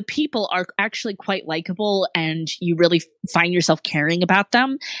the people are actually quite likable and you really find yourself caring about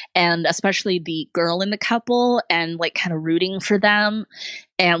them, and especially the girl in the couple, and like kind of rooting for them,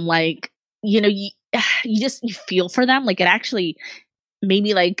 and like, you feel for them. Like it actually made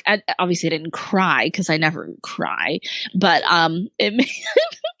me like, obviously I didn't cry because I never cry, but it made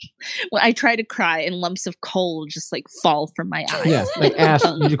when I try to cry and lumps of coal just like fall from my eyes. Yeah, like ash.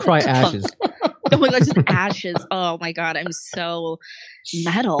 You cry ashes. Oh my god, just ashes. Oh my god, I'm so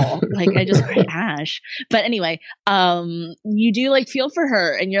metal. Like I just cry ash. But anyway, you do like feel for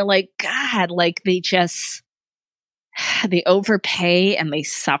her, and you're like, God, like they overpay and they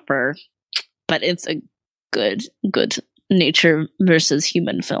suffer, but it's a good nature versus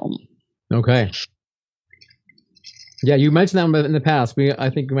human film. Okay. Yeah, you mentioned that one in the past. I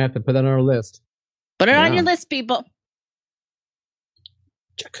think we might have to put that on our list. Put it on your list, people.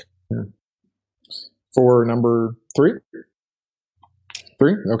 Check. Yeah. For number 3?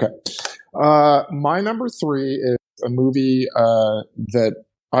 3? Okay. My number 3 is a movie that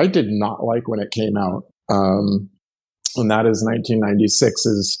I did not like when it came out. And that is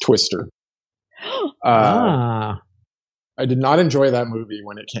 1996's Twister. Ah. I did not enjoy that movie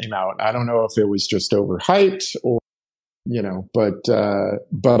when it came out. I don't know if it was just overhyped or, but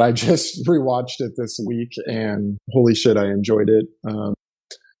I just rewatched it this week and holy shit, I enjoyed it.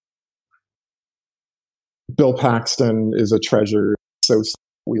 Bill Paxton is a treasure. So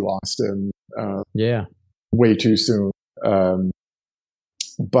we lost him. Way too soon. But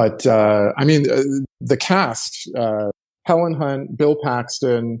the cast, Helen Hunt, Bill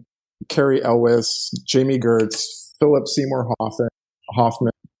Paxton, Carrie Elwes, Jamie Gertz, Philip Seymour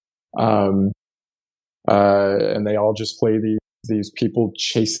Hoffman, and they all just play these people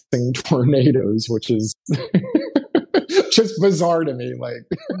chasing tornadoes, which is just bizarre to me. Like,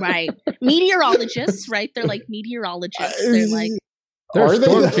 right, meteorologists, right? They're like meteorologists. They're like, are they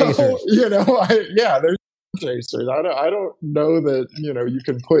storm chasers? They're chasers. I don't know that you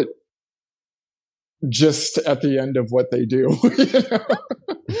can put just at the end of what they do,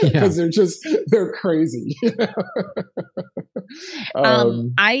 because they're crazy.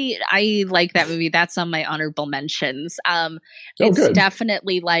 I like that movie. That's on my honorable mentions. It's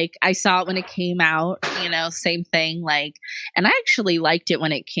definitely like, I saw it when it came out, same thing, like, and I actually liked it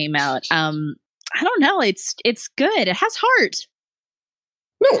when it came out. I don't know. It's good. It has heart.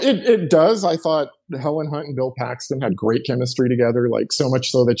 No, it does. I thought Helen Hunt and Bill Paxton had great chemistry together, like so much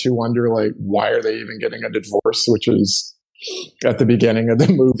so that you wonder, like, why are they even getting a divorce, which is at the beginning of the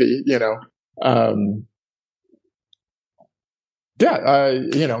movie,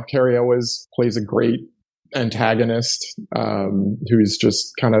 Carrie Elwes plays a great antagonist who's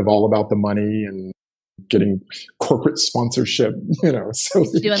just kind of all about the money and getting corporate sponsorship, so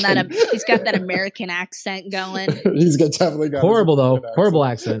he's got that American accent going. He's definitely got horrible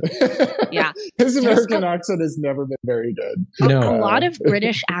accent. Yeah, his American accent has never been very good. A lot of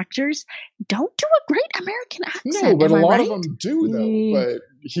British actors don't do a great American accent. No, but a lot of them do though. But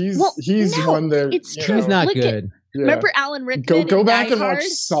he's one that it's true. He's not good. Yeah. Remember Alan Rickman? Go back and watch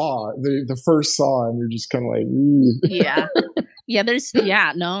Saw, the first Saw, and you're just kind of like, yeah.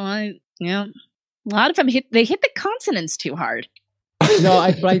 A lot of them hit the consonants too hard. No,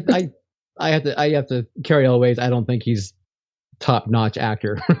 I have to Carrie Elwes. I don't think he's top-notch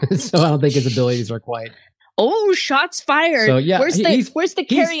actor, so I don't think his abilities are quite. Oh, shots fired! So yeah, where's the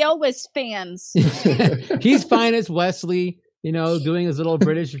Carrie Elwes fans? He's fine as Wesley, doing his little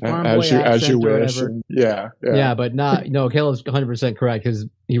British farm boy accent as you or wish. whatever. Yeah, but not. No, Caleb's 100% correct because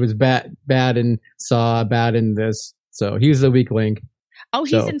he was bad in Saw, bad in this, so he's the weak link. Oh,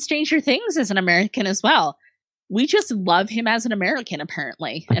 he's in Stranger Things as an American as well. We just love him as an American,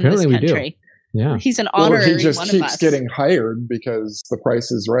 apparently in this country. Yeah. He's an Or honorary he just one of keeps us. getting hired because the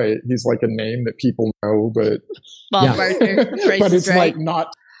price is right. He's like a name that people know, but Bob Yeah. Barker, Price but is it's Right. like not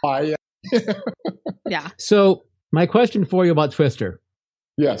high. Yeah. So my question for you about Twister.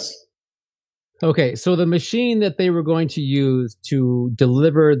 Yes. Okay, so the machine that they were going to use to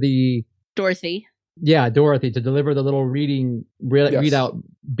deliver the Dorothy. Dorothy to deliver the little readout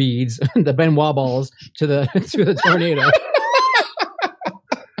beads, the Benoit balls to the tornado.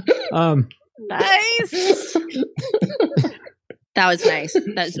 Nice. That was nice.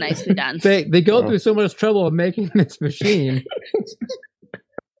 That was nicely done. They go through so much trouble of making this machine.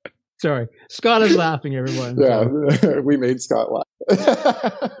 Sorry, Scott is laughing. Everyone. Yeah, we made Scott laugh.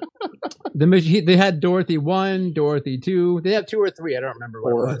 The machine. They had Dorothy 1, Dorothy 2. They have 2 or 3. I don't remember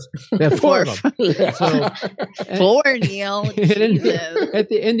what it was. They have 4 of them. Yeah. So, Four, Neil. Jesus. at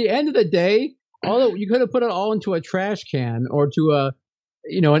the end of the day, you could have put it all into a trash can or to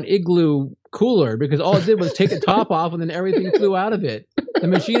an igloo cooler, because all it did was take the top off and then everything flew out of it. The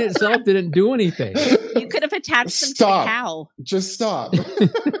machine itself didn't do anything. You could have attached them to the cow. Just stop.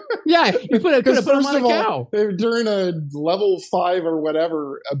 Yeah, you could have put them First on of a cow. all, during a level 5 or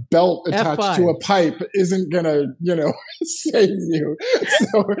whatever, a belt attached F5. to a pipe isn't gonna, save you.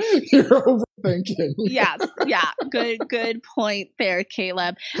 So you're overthinking. Yes. Yeah. Good point there,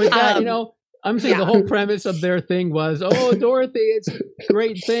 Caleb. But that, I'm saying the whole premise of their thing was, oh, Dorothy, it's a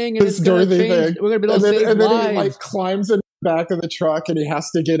great thing, and This it's going to Dorothy change. thing. We're going to be able to save And then lives. he like climbs in the back of the truck and he has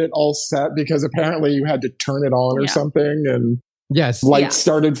to get it all set because apparently you had to turn it on or something, and yes, lights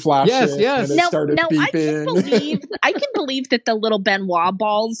started flashing. Yes. And it started beeping. I can believe that the little Benoit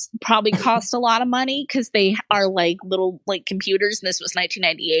balls probably cost a lot of money because they are like little computers, and this was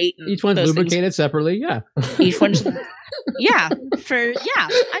 1998. And each one's lubricated separately. Yeah, each one's. I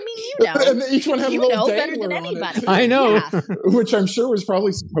mean, and each one had a little better than dangler on anybody. it. I know. Yeah. Which I'm sure was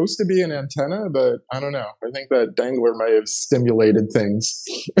probably supposed to be an antenna, but I don't know. I think that dangler may have stimulated things.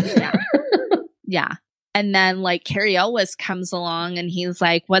 Yeah. And then Carrie Elwes comes along and he's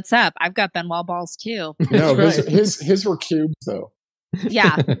like, "What's up? I've got Benoit balls too." No, right. his were cubes though.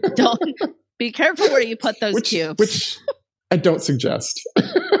 Yeah. Don't be careful where you put those cubes. Which I don't suggest.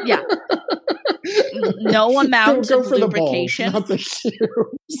 Yeah. No amount Go of for lubrication. The balls, not the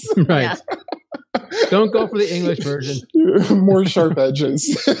cubes. Right. Yeah. Don't go for the English version. More sharp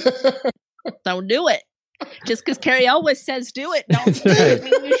edges. Don't do it. Just because Carrie Elwes says do it, That's don't right.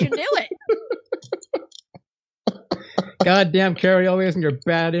 mean you should do it. Goddamn Carrie Elwes and your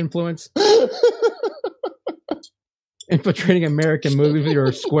bad influence. Infiltrating American movies with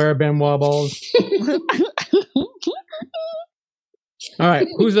your square Benoit balls. All right,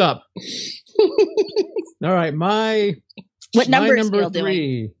 who's up? All right, What number is number Neil doing?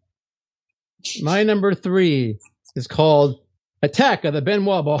 3. My number 3 is called Attack of the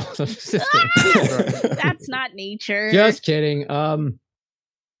Benoit Balls of Sister. That's not nature. Just kidding.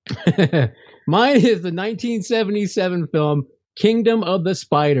 Mine is the 1977 film Kingdom of the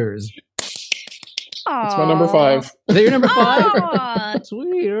Spiders. That's my number 5. Is that your number 5? Aw.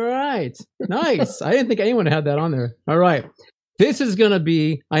 Sweet. All right. Nice. I didn't think anyone had that on there. All right. This is going to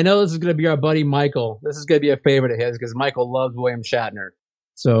be, I know this is going to be our buddy Michael. This is going to be a favorite of his because Michael loves William Shatner.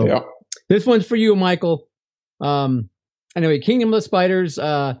 So Yeah. this one's for you, Michael. Anyway, Kingdom of the Spiders.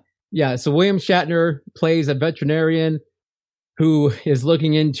 So William Shatner plays a veterinarian who is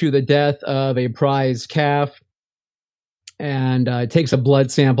looking into the death of a prize calf and takes a blood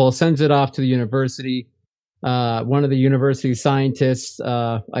sample, sends it off to the university. One of the university scientists,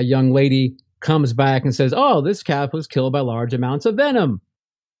 a young lady, comes back and says, "Oh, this calf was killed by large amounts of venom."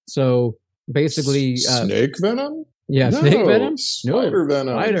 So basically, snake venom? Yeah, No, snake venom? Spider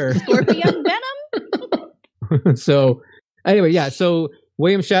venom. Spider. Scorpion venom? So anyway, so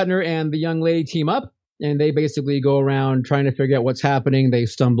William Shatner and the young lady team up, and they basically go around trying to figure out what's happening. They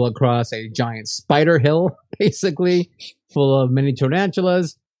stumble across a giant spider hill, basically, full of mini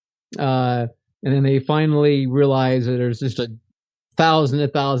tarantulas. And then they finally realize that there's just thousands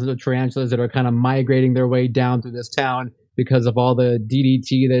and thousands of tarantulas that are kind of migrating their way down through this town because of all the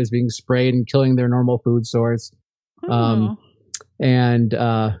DDT that is being sprayed and killing their normal food source.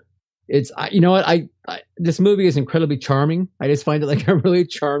 It's, you know what, this movie is incredibly charming. I just find it like a really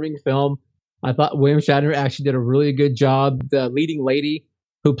charming film. I thought William Shatner actually did a really good job. The leading lady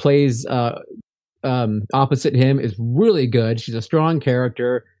who plays opposite him is really good. She's a strong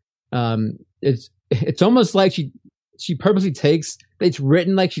character. It's almost like she purposely takes, it's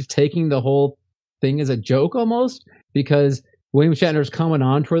written like she's taking the whole thing as a joke almost, because William Shatner's coming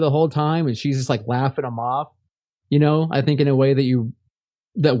on to her the whole time and she's just like laughing him off. You know, I think in a way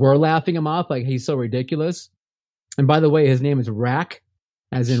that we're laughing him off, like he's so ridiculous. And by the way, his name is Rack.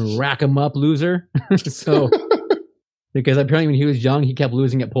 as in rack 'em up loser. So because apparently when he was young, he kept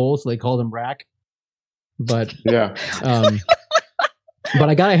losing at polls, so they called him Rack. But Yeah. but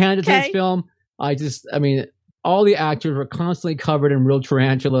I gotta hand it to this Okay. film. I mean, all the actors were constantly covered in real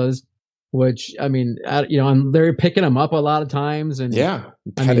tarantulas, which I mean, and they're picking them up a lot of times, and Yeah.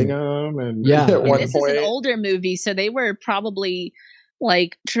 I Petting mean, them. And yeah. at And one This point. is an older movie, so they were probably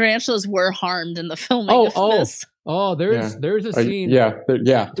like tarantulas were harmed in the filming Oh, of this. there's a scene. Yeah.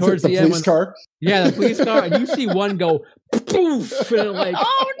 Towards the the end police when- car. Yeah, the police car, and you see one go poof, and it like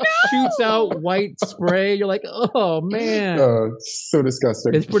Oh no! shoots out white spray. You're like, oh man, So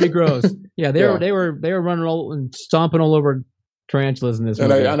disgusting. it's pretty gross. Yeah, Yeah. they were running all and stomping all over tarantulas in this And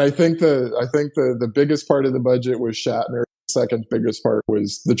movie. I think the biggest part of the budget was Shatner. The second biggest part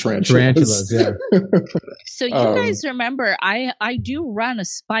was the tarantulas. yeah. So you guys remember, I do run a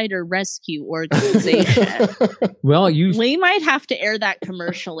spider rescue organization. Well, We might have to air that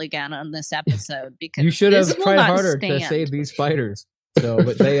commercial again on this episode because you should have this will tried not harder to stand. save these spiders. So,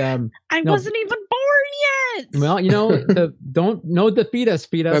 but they I no. wasn't even born yet. well, don't defeat us,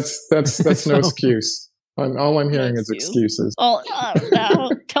 feed us. That's no So- excuse. All I'm hearing That's is you. excuses. Well,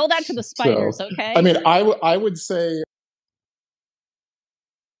 no. Tell that to the spiders, okay? I mean, I would say,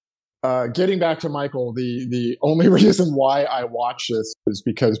 getting back to Michael, the only reason why I watched this was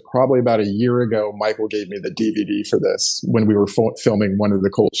because probably about a year ago, Michael gave me the DVD for this when we were filming one of the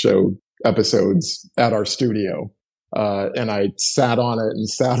Colt Show episodes at our studio. And I sat on it and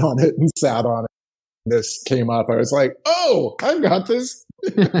sat on it and sat on it. This came up. I was like, oh, I've got this.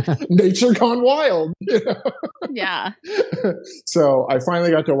 Nature Gone Wild. You know? yeah. So I finally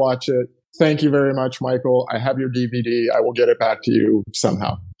got to watch it. Thank you very much, Michael. I have your DVD. I will get it back to you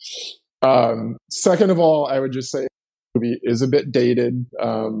somehow. Second of all, I would just say the movie is a bit dated.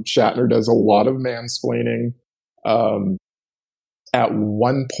 Shatner does a lot of mansplaining. At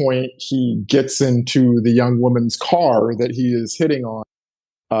one point, he gets into the young woman's car that he is hitting on,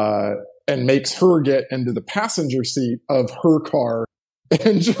 and makes her get into the passenger seat of her car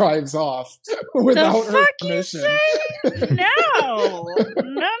and drives off without The her fuck you permission. say? No.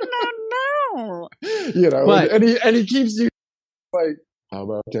 No. You know, But- and he keeps you like, how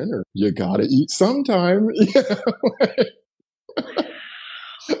about dinner? You gotta eat sometime. You know?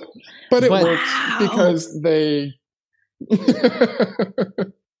 But it But- works Wow. because they.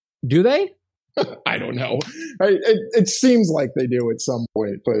 Do they? I don't know. It seems like they do at some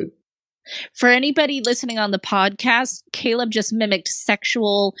point, but For anybody listening on the podcast, Caleb just mimicked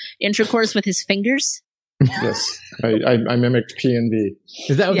sexual intercourse with his fingers. yes, I mimicked P and V.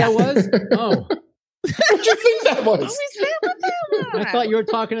 Is that what Yeah. that was? Oh, What do you think that What was? was that? What was I thought you were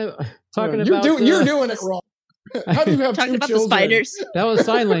talking about. You're doing it wrong. How do you have talking two about children? the spiders. That was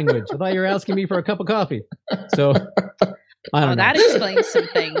sign language. I thought you were asking me for a cup of coffee. So I don't Oh, know. that explains some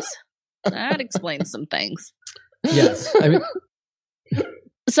things. That explains some things. Yes. I mean,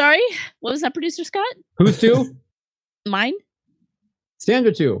 Sorry, what was that, producer Scott? who's two? Mine?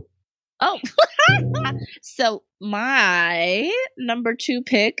 Standard two. Oh, so my number 2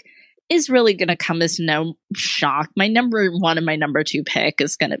 pick is really going to come as no shock. My number 1 and my number 2 pick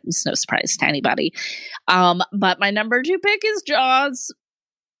is no surprise to anybody. But my number 2 pick is Jaws.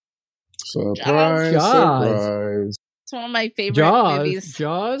 Surprise! Jaws. Surprise! It's one of my favorite Jaws. movies.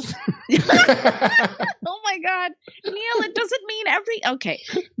 Jaws. Oh my god, Neil! It doesn't mean okay.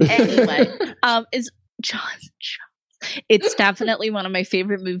 Anyway, is Jaws. It's definitely one of my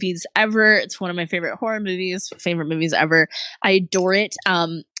favorite movies ever. It's one of my favorite horror movies, favorite movies ever. I adore it.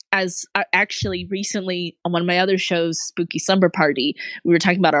 As actually recently on one of my other shows, Spooky Slumber Party, we were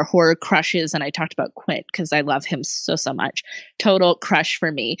talking about our horror crushes, and I talked about Quint because I love him so much. Total crush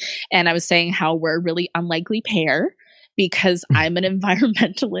for me. And I was saying how we're a really unlikely pair because I'm an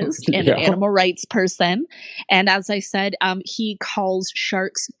environmentalist and an Yeah. animal rights person. And as I said, he calls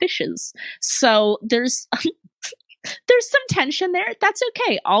sharks fishes. So there's some tension there. That's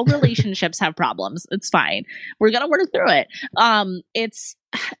okay. All relationships have problems. It's fine. We're gonna work through it. It's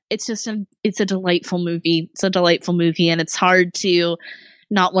a delightful movie. It's a delightful movie, and it's hard to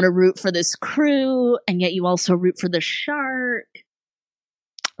not want to root for this crew, and yet you also root for the shark.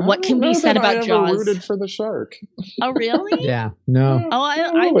 What can be said about I Jaws? ever rooted for the shark. Oh, really? Yeah. No. Oh,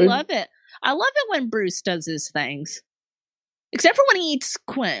 I Really? love it. I love it when Bruce does his things. Except for when he eats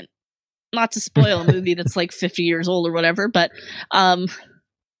Quint. Not to spoil a movie that's like 50 years old or whatever, but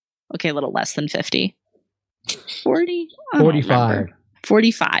okay, a little less than 50. 40? I don't 45. remember.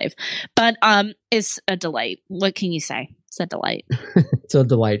 45. But it's a delight. What can you say? It's a delight. It's a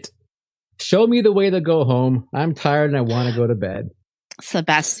delight. Show me the way to go home. I'm tired and I want to go to bed. It's the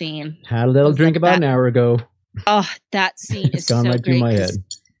best scene. Had a little Is drink it about that- an hour ago. Oh, that scene is It's gone so right through great. my 'cause head.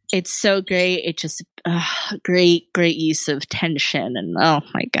 It's so great. It just great use of tension, and oh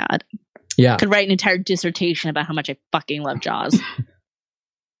my god, Yeah, could write an entire dissertation about how much I fucking love Jaws.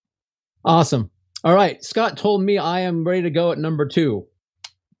 awesome. All right, Scott told me I am ready to go at number 2.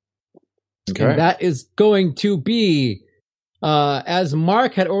 Okay. And that is going to be, as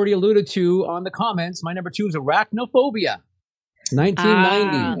Mark had already alluded to on the comments, my number 2 is Arachnophobia.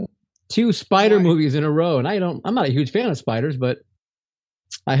 1990. 2 spider More. movies in a row. And I'm not a huge fan of spiders, but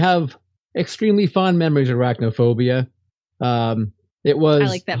I have extremely fond memories of Arachnophobia. It was I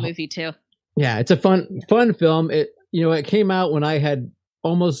like that movie too. Yeah, it's a fun film. It came out when I had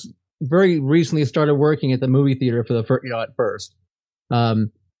almost very recently started working at the movie theater for at first.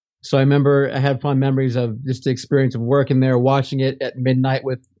 So I remember I had fond memories of just the experience of working there, watching it at midnight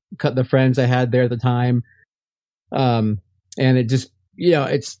with the friends I had there at the time. And it just,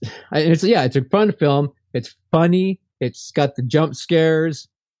 it's a fun film. It's funny. It's got the jump scares.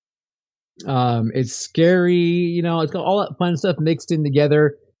 It's scary. It's got all that fun stuff mixed in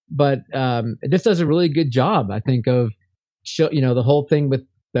together. But it just does a really good job, I think, of the whole thing with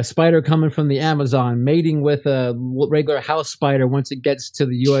the spider coming from the Amazon, mating with a regular house spider once it gets to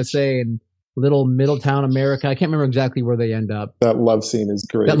the USA and little Middletown, America. I can't remember exactly where they end up. That love scene is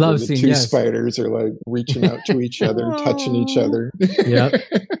great. That love the scene, two yes. spiders are like reaching out to each other, touching each other. Yep.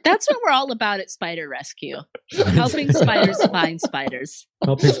 That's what we're all about at Spider Rescue. Helping spiders find spiders.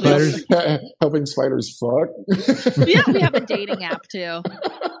 Helping spiders. Helping spiders fuck. Yeah, we have a dating app too.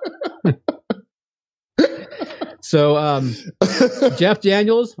 So Jeff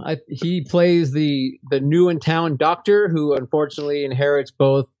Daniels, he plays the new in town doctor who unfortunately inherits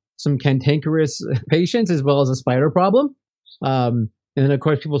both some cantankerous patients as well as a spider problem. And then of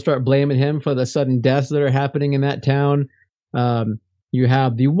course people start blaming him for the sudden deaths that are happening in that town. You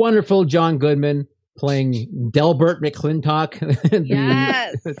have the wonderful John Goodman playing Delbert McClintock,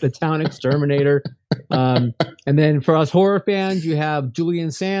 the town exterminator. And then for us horror fans, you have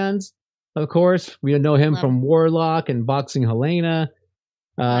Julian Sands. Of course, we know him from Warlock and Boxing Helena.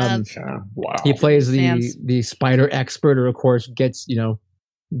 Wow. He plays the spider expert, or of course gets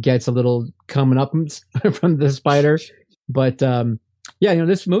a little coming up from the spider. But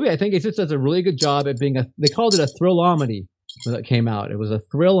this movie, I think it just does a really good job at being they called it a thrill-omedy when it came out. It was a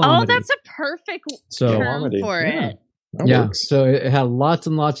thrill-omedy. Oh, that's a perfect term for it. Yeah, so it had lots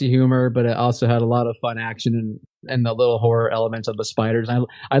and lots of humor, but it also had a lot of fun action and the little horror elements of the spiders.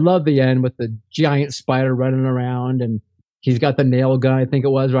 I love the end with the giant spider running around, and he's got the nail gun, I think it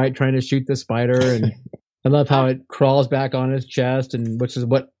was, right, trying to shoot the spider. And I love how it crawls back on his chest, and which is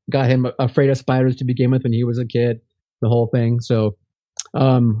what got him afraid of spiders to begin with when he was a kid, the whole thing. So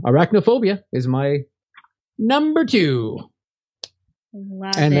Arachnophobia is my number 2.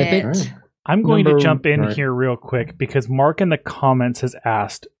 Love and it. I think I'm going to jump in here real quick because Mark in the comments has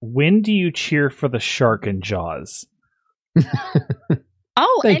asked, when do you cheer for the shark in Jaws?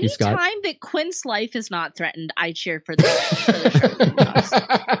 Oh, Thank you, Scott. anytime that Quint's life is not threatened, I cheer for the shark in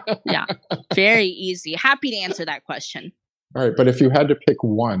Jaws. Yeah, very easy. Happy to answer that question. All right, but if you had to pick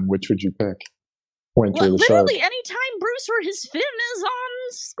one, which would you pick? Quint or the shark? Literally, anytime Bruce or his fin is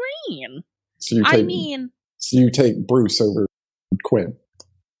on screen. So you take Bruce over Quint.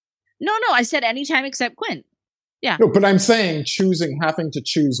 No, I said anytime except Quint. Yeah. No, but I'm saying having to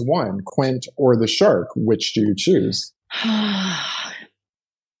choose one, Quint or the shark. Which do you choose?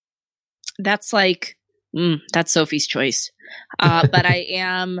 That's like, that's Sophie's choice. But I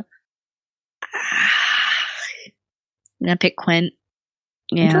am, I'm going to pick Quint.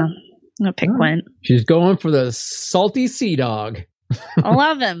 Yeah, okay. I'm going to pick Quint. She's going for the salty sea dog. I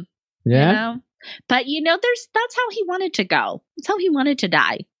love him. Yeah. But that's how he wanted to go. That's how he wanted to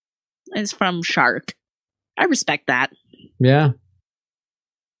die. It's from Shark. I respect that. Yeah.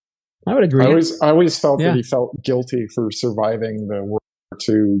 I would agree. I always felt that he felt guilty for surviving the World War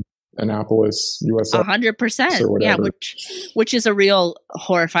II Annapolis, USA. 100%. Yeah, which is a real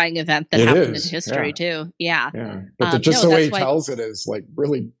horrifying event that happened in history too. Yeah. Yeah. But just the way he tells it is like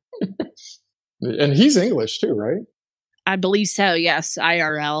really and he's English too, right? I believe so, yes,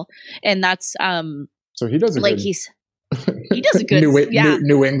 IRL. And that's so he does he does a good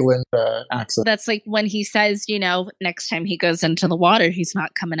New England accent. That's like when he says, next time he goes into the water, he's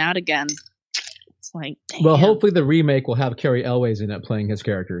not coming out again. It's like, damn. Well, hopefully the remake will have Cary Elwes in it playing his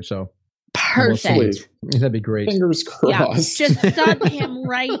character. So perfect. That'd be great. Fingers crossed. Yeah, just sub him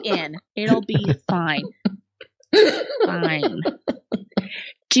right in. It'll be fine. Fine.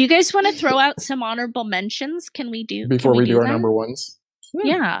 Do you guys want to throw out some honorable mentions? Can we do before we do our number ones?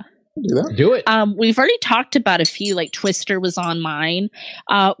 Yeah. do that. Do it. We've already talked about a few. Like Twister was on mine.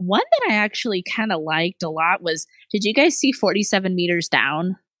 One that I actually kind of liked a lot was. Did you guys see 47 Meters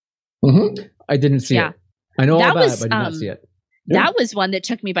Down? Mm-hmm. I didn't see it. I know all That about was, it, but I did not see it. That was one that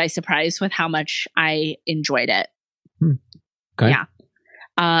took me by surprise with how much I enjoyed it. Okay.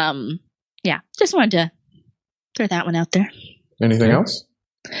 Yeah. Just wanted to throw that one out there. Anything else?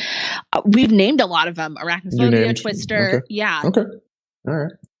 We've named a lot of them. Arachnophobia, Twister. Okay. Yeah. Okay. All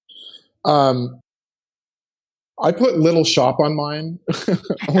right. I put Little Shop on mine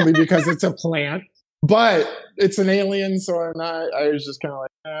only because it's a plant, but it's an alien, so I was just kind of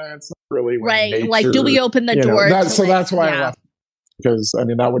like, it's not really right. nature, Like, do we open the door? So that's why I left. Because I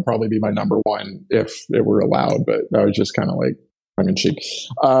mean, that would probably be my number one if it were allowed, but that was just kind of like tongue in cheek.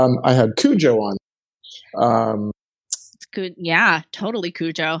 I had Cujo on. Good. Yeah, totally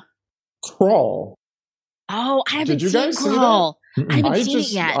Cujo. Crawl. Oh, I haven't Did you seen guys Crawl. see that? I haven't seen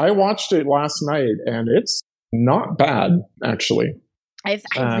it yet. I watched it last night, and it's not bad, actually. I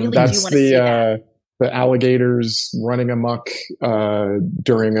really do want to see that. The alligators running amok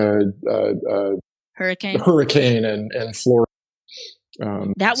during a hurricane in Florida.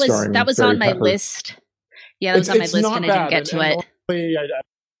 That was on my list. Yeah, that was on my list, and I didn't get to it.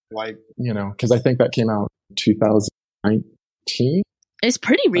 Because I think that came out in 2019. It's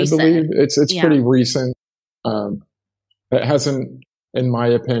pretty recent. I believe it's pretty recent. It hasn't, in my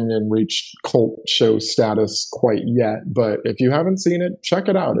opinion, reached cult show status quite yet. But if you haven't seen it, check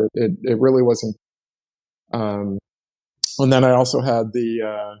it out. It really wasn't. And then I also had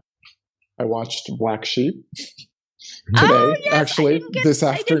I watched Black Sheep today. Yes, actually, this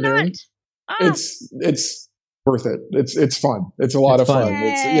afternoon. It's worth it. It's fun. It's a lot of fun.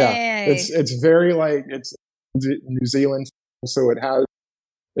 It's very it's New Zealand, so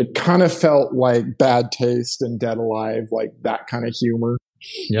it kind of felt like Bad Taste and Dead Alive, like that kind of humor.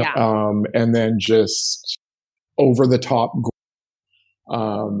 Yep. And then just over the top.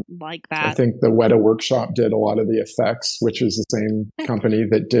 Like that. I think the Weta Workshop did a lot of the effects, which is the same company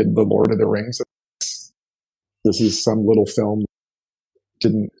that did the Lord of the Rings effects. This is some little film.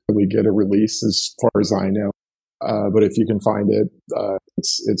 Didn't really get a release as far as I know. But if you can find it,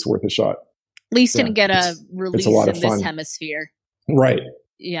 it's worth a shot. At least didn't get a release in this hemisphere. Right.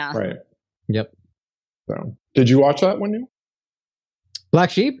 Yeah. Right. Yep. So, did you watch that one? Black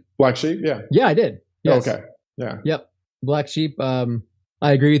Sheep? Black Sheep, yeah. Yeah, I did. Yes. Okay. Yeah. Yep. Black Sheep.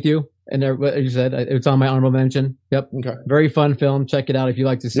 I agree with you. And what you said, it's on my honorable mention. Yep. Okay. Very fun film. Check it out if you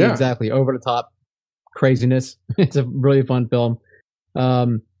like to see exactly over the top craziness. It's a really fun film.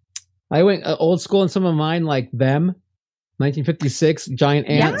 I went old school in some of mine, like Them, 1956, Giant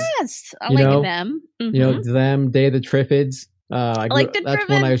Ants. Yes, I like Them. Mm-hmm. You know, Them, Day of the Triffids. I like the That's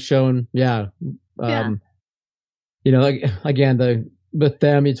when I was shown. Yeah. You know, like again, with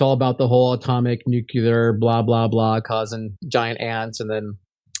Them, it's all about the whole atomic, nuclear, blah blah blah, causing giant ants, and then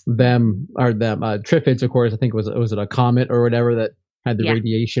Triffids, of course. I think was it a comet or whatever that had the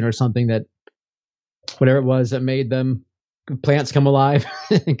radiation or something that, whatever it was that made them plants come alive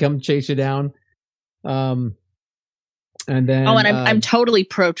and come chase you down. And then I'm totally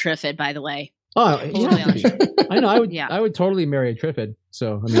pro Triffid, by the way. Oh, totally I know. I would totally marry a Triffid.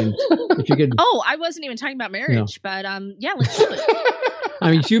 So I mean, if you could. Oh, I wasn't even talking about marriage, but let's do it. I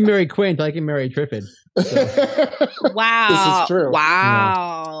mean, if you marry Quint, I can marry Triffid. So. Wow, this is true.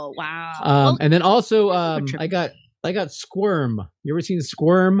 Wow, wow. And then also, I got Squirm. You ever seen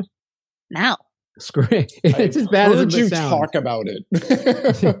Squirm? No. Squirm. It's as bad as it sounds. Talk about it,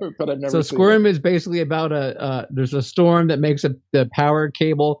 but I've never. So Squirm is basically about there's a storm that makes the power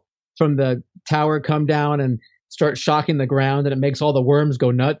cable from the tower come down and start shocking the ground, and it makes all the worms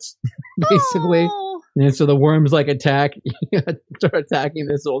go nuts, basically. Oh. And so the worms start attacking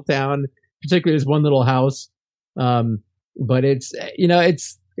this little town, particularly this one little house. But it's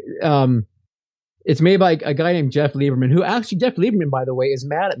made by a guy named Jeff Lieberman, who actually Jeff Lieberman, by the way, is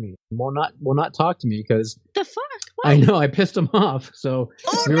mad at me. Will not talk to me because the fuck. What? I know I pissed him off. So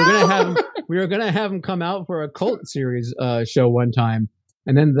we were gonna have him come out for a cult series show one time,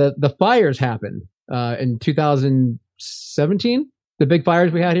 and then the fires happened in 2017. The big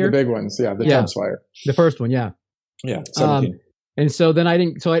fires we had here, the big ones, the Tubbs fire, the first one, yeah, 17. And so then I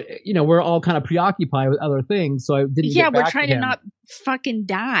didn't. So we're all kind of preoccupied with other things. So I didn't. Yeah, get back we're trying to to not fucking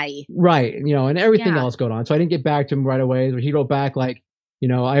die. Right. And everything else going on. So I didn't get back to him right away. But he wrote back like,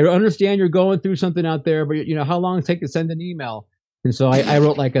 I understand you're going through something out there, but how long does it take to send an email? And so I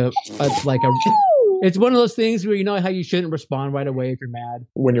wrote it's one of those things where how you shouldn't respond right away if you're mad.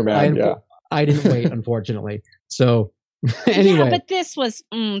 When you're mad, I didn't wait, unfortunately. So. Anyway, but this was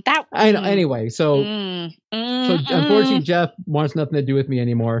that. I know. Anyway, so unfortunately, Jeff wants nothing to do with me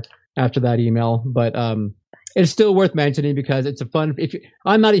anymore. after that email, but it's still worth mentioning because it's a fun.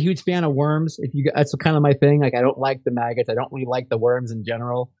 I'm not a huge fan of worms. That's kind of my thing. Like I don't like the maggots. I don't really like the worms in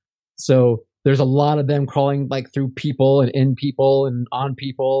general. So there's a lot of them crawling like through people and in people and on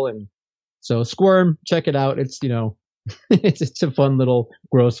people, and so Squirm, check it out. It's it's a fun little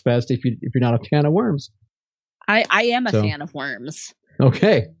gross fest if you're not a fan of worms. I am a fan of worms.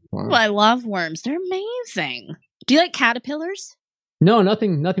 Okay. Wow. I love worms. They're amazing. Do you like caterpillars? No,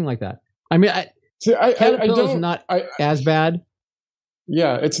 nothing like that. I mean, caterpillars not as bad.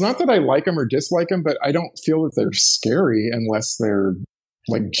 Yeah, it's not that I like them or dislike them, but I don't feel that they're scary unless they're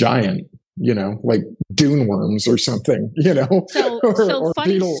like giant, like dune worms or something, So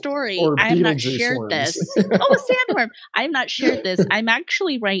funny story. I have not shared worms. this. Oh, a sandworm. I have not shared this. I'm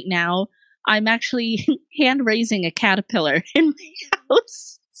actually hand raising a caterpillar in my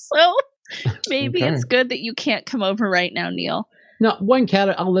house. So maybe it's good that you can't come over right now, Neil. No, one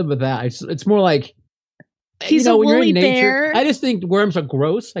cat, I'll live with that. It's more like he's a woolly bear. I just think worms are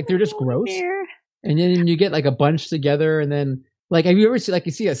gross. Like they're just gross. Bear. And then you get like a bunch together, and then like have you ever seen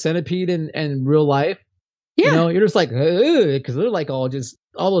you see a centipede in real life? Yeah. You're just like because they're like all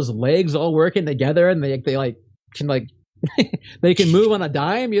those legs all working together, and they can they can move on a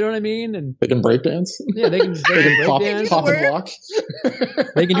dime, you know what I mean? And they can break dance. Yeah, they can pop and walk.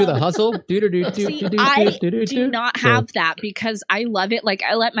 They can do the hustle. I do not have that because I love it. Like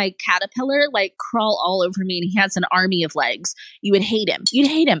I let my caterpillar crawl all over me, and he has an army of legs. You would hate him. You'd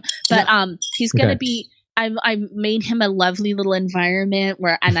hate him. But he's gonna be. I've made him a lovely little environment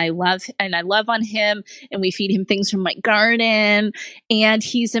and I love on him, and we feed him things from my garden, and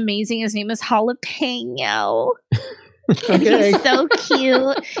he's amazing. His name is Jalapeno. Okay. He's so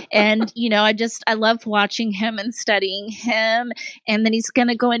cute, and I love watching him and studying him, and then he's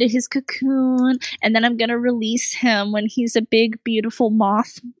gonna go into his cocoon, and then I'm gonna release him when he's a big beautiful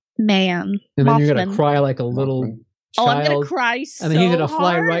moth man. And then you're gonna cry like a little child. I'm gonna cry so and then he's gonna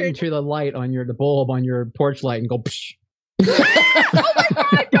fly hard. right into the light on the bulb on your porch light and go psh. Oh my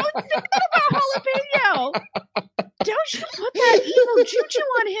god, don't say that about Jalapeno. Don't you put that evil juju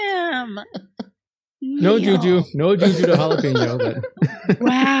on him. No juju to Jalapeno. But.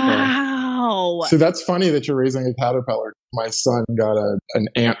 Wow. So that's funny that you're raising a caterpillar. My son got an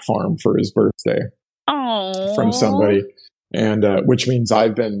ant farm for his birthday. Oh. From somebody, and which means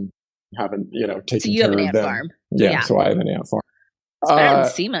I've been having taking care of them. So you have an ant farm. Yeah, so I have an ant farm. It's better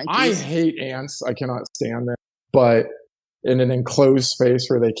than sea monkeys. I hate ants. I cannot stand them. But in an enclosed space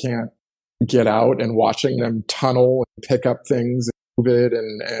where they can't get out, and watching them tunnel and pick up things. It,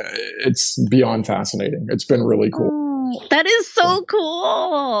 and it's beyond fascinating. It's been really cool. Oh, that is so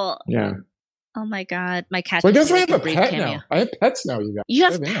cool. Yeah. Oh my god, my cat. So I guess I have a pet now. I have pets now. You guys. You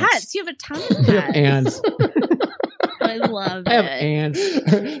have pets. Ants. You have a ton of pets. Ants. I love it. I have ants.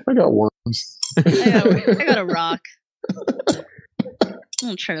 I got worms. I got a rock.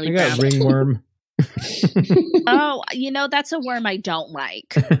 Oh, Charlie. I got ringworm. Oh, that's a worm I don't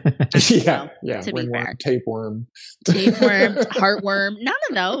like. Yeah. Ringworm, tapeworm, heartworm. None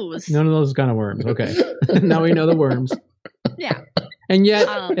of those. None of those kind of worms. Okay. Now we know the worms. Yeah. And yet,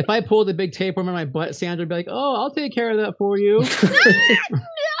 if I pulled a big tapeworm in my butt, Sandra would be like, "Oh, I'll take care of that for you."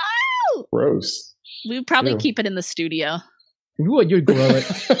 No. Gross. We would probably keep it in the studio. You would. You'd grow it.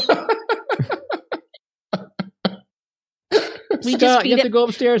 Scott, you have to go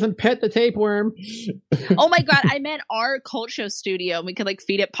upstairs and pet the tapeworm. Oh my god, I meant our Cult Show studio. We could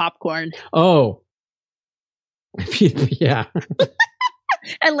feed it popcorn. Oh. Yeah.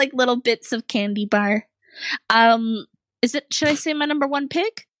 And little bits of candy bar. Should I say my number one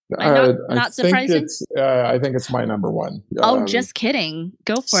pick? Not surprising? I think it's my number one. Oh, just kidding.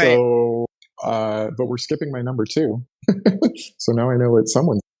 Go for it. But we're skipping my number two. So now I know it's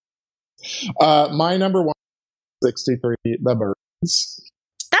someone's. My number one. 63, The Birds.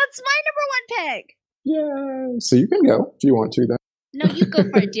 That's my number one pick. Yeah. So you can go if you want to then. No, you go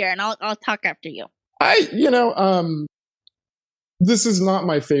for it, dear, and I'll talk after you. This is not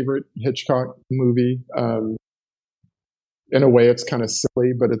my favorite Hitchcock movie. In a way, it's kind of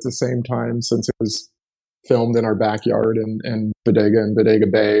silly, but at the same time, since it was filmed in our backyard in Bodega and Bodega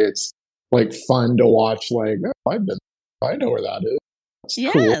Bay, it's fun to watch. I know where that is. It's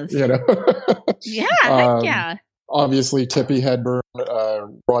yes. Cool, Yeah, heck yeah. Obviously, Tippi Hedren,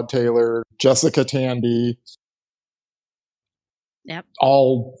 Rod Taylor, Jessica Tandy. Yep.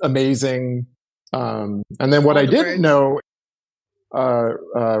 All amazing. And then what I didn't know,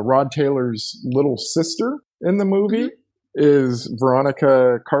 Rod Taylor's little sister in the movie is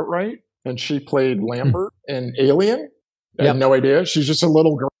Veronica Cartwright, and she played Lambert in Alien. I had no idea. She's just a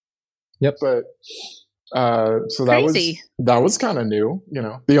little girl. Yep. But So Crazy. that was kind of new.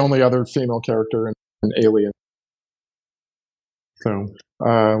 The only other female character in Alien. So,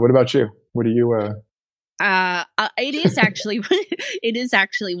 what about you? What do you? It is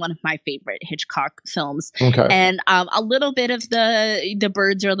actually one of my favorite Hitchcock films. Okay. And a little bit of the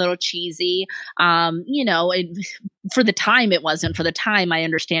birds are a little cheesy. For the time it wasn't. For the time, I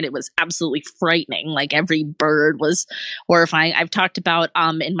understand it was absolutely frightening. Like every bird was horrifying. I've talked about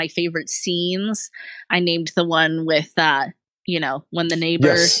in my favorite scenes. I named the one with when the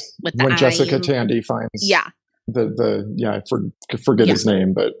neighbor with the when eye. Jessica Tandy finds I forget his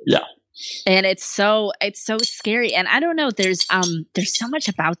name, but yeah. And it's so scary. And I don't know, there's so much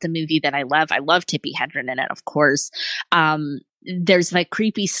about the movie that I love. I love Tippi Hedren in it, of course. There's like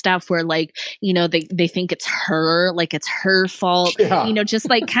creepy stuff where like, they think it's her, like it's her fault, just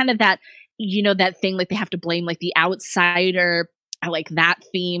like kind of that, that thing, like they have to blame like the outsider. I like that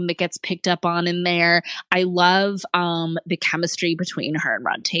theme that gets picked up on in there. I love the chemistry between her and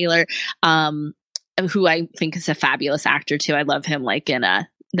Rod Taylor, who I think is a fabulous actor too. I love him like in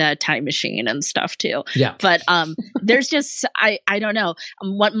the Time Machine and stuff too. Yeah. But there's just I don't know.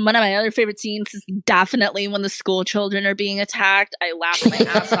 One of my other favorite scenes is definitely when the school children are being attacked. I laugh my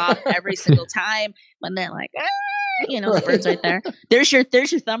ass off every single time when they're like, the bird's right there. There's your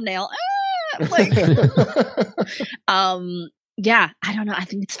thumbnail. Yeah, I don't know. I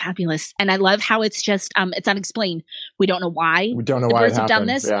think it's fabulous. And I love how it's just, it's unexplained. We don't know why. We don't know why birds have done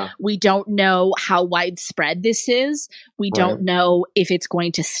this. Yeah. We don't know how widespread this is. We don't know if it's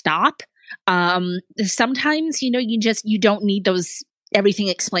going to stop. Sometimes, you don't need everything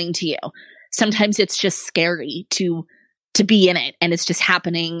explained to you. Sometimes it's just scary to be in it and it's just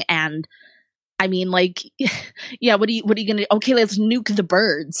happening. And I mean, like, yeah, what are you going to, okay, let's nuke the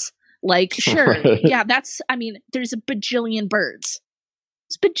birds. Like, sure. Right. Yeah, there's a bajillion birds.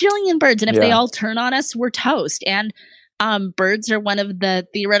 It's a bajillion birds. And if they all turn on us, we're toast. And birds are one of the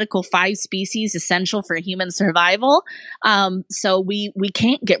theoretical 5 species essential for human survival. So we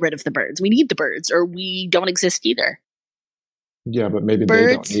can't get rid of the birds. We need the birds or we don't exist either. Yeah, but maybe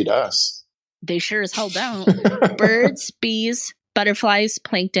birds, they don't need us. They sure as hell don't. Birds, bees, butterflies,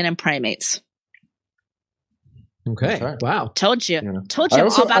 plankton, and primates. Okay. Wow. Told you. Told you.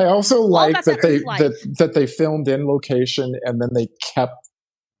 I also like that they filmed in location and then they kept.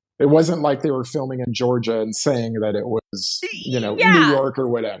 It wasn't like they were filming in Georgia and saying that it was New York or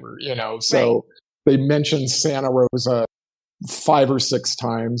whatever. So they mentioned Santa Rosa 5 or 6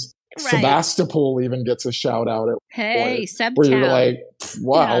 times. Right. Sebastopol even gets a shout out at Hey, Sebtown. Where you're like,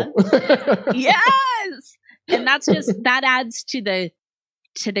 wow. Yeah. Yes. And that adds to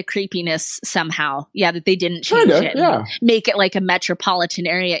the creepiness somehow. Yeah, that they didn't change it. Yeah. Make it like a metropolitan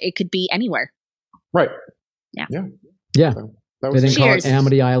area. It could be anywhere. Right. Yeah. Yeah. So they didn't call it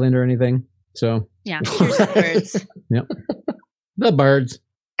Amity Island or anything. So yeah. Cheers to the birds. Yep. The birds.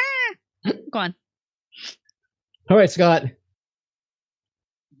 Go on. All right, Scott.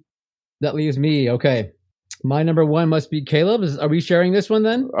 That leaves me. Okay. My number 1 must be Caleb's. Are we sharing this one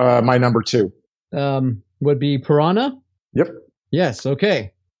then? My number 2 would be Piranha. Yep. Yes.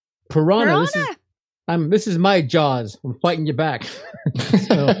 Okay. Piranha. This is my Jaws. I'm fighting you back.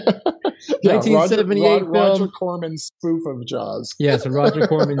 So, 1978 film. Roger Corman's spoof of Jaws. Yes, a Roger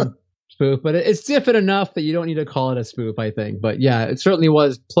Corman spoof, but it's different enough that you don't need to call it a spoof, I think. But yeah, it certainly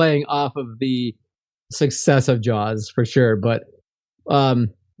was playing off of the success of Jaws for sure. But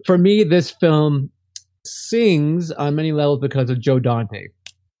for me, this film sings on many levels because of Joe Dante.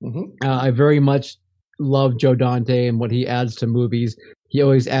 Mm-hmm. I very much love Joe Dante and what he adds to movies. He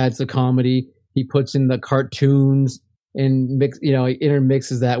always adds the comedy. He puts in the cartoons and he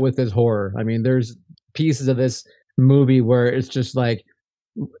intermixes that with his horror. I mean, there's pieces of this movie where it's just like,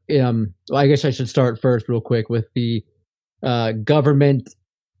 I guess I should start first real quick with the government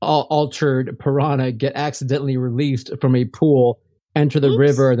altered piranha get accidentally released from a pool, enter the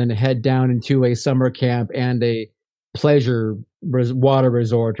river, and then head down into a summer camp and a pleasure water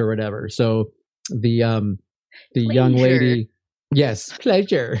resort or whatever. So the young lady, yes,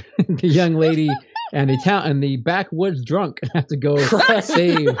 pleasure. The young lady and the backwoods drunk have to go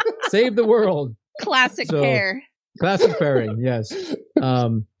save the world. Classic pair. Classic pairing, yes.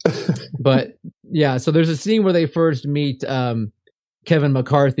 But yeah, so there's a scene where they first meet Kevin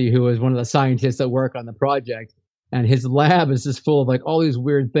McCarthy, who is one of the scientists that work on the project, and his lab is just full of like all these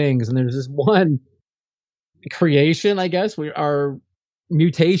weird things. And there's this one creation, I guess, our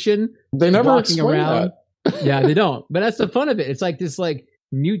mutation. They never explain that. Yeah, they don't. But that's the fun of it. It's like this like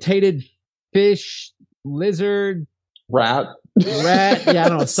mutated fish, lizard, rat. Yeah, I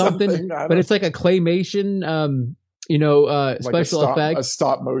don't know, something. But it's like a claymation special effects. A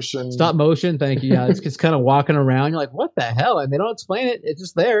stop motion. Stop motion, thank you. Yeah, it's just kind of walking around. You're like, what the hell? And they don't explain it. It's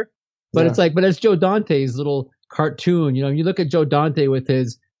just there. But it's like, but it's Joe Dante's little cartoon. You look at Joe Dante with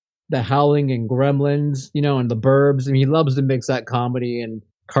the Howling and Gremlins, and the Burbs. I mean, he loves to mix that comedy and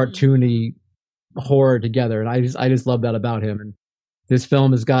cartoony horror together. And I just love that about him. And this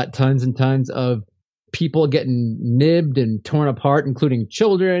film has got tons and tons of people getting nibbed and torn apart, including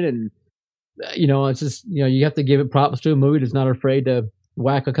children. And, it's just, you have to give it props to a movie that's not afraid to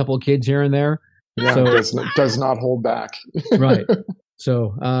whack a couple of kids here and there. Yeah, so, does not hold back. Right.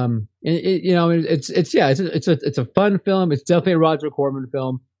 So, it's a fun film. It's definitely a Roger Corman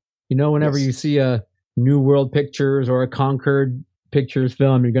film. Whenever you see a New World Pictures or a Concord Pictures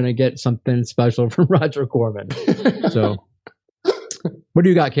film, you're going to get something special from Roger Corman. So, what do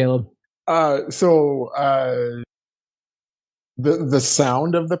you got, Caleb? The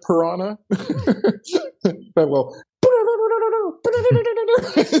sound of the piranha, that will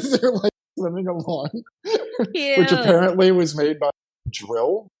as they're like swimming along, which apparently was made by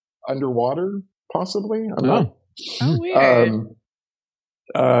Drill underwater, possibly. Oh, weird.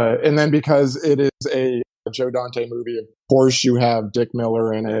 And then because it is a Joe Dante movie, of course you have Dick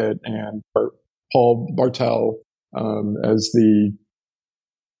Miller in it and Paul Bartel as the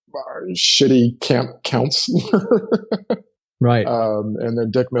shitty camp counselor. Right. And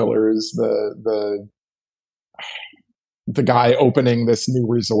then Dick Miller is the guy opening this new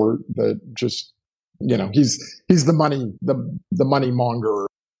resort that just, he's the money monger.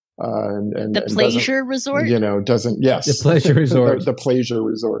 And the pleasure resort, doesn't. Yes, the pleasure resort, the pleasure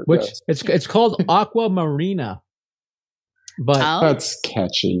resort. Which yes. it's called Aqua Marina, but that's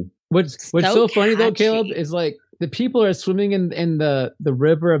catchy. What's so funny though, Caleb, is like the people are swimming in the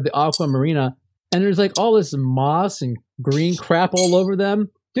river of the Aqua Marina, and there's like all this moss and green crap all over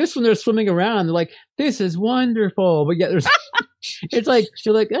them. Just when they're swimming around, they're like, "This is wonderful," but yet there's. It's like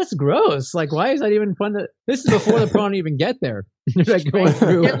you're like, that's gross. Like, why is that even fun? This is before the piranha even get there. They're like going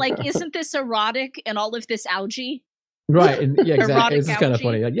through. They're like, isn't this erotic and all of this algae? Right, and yeah, exactly. This is kind of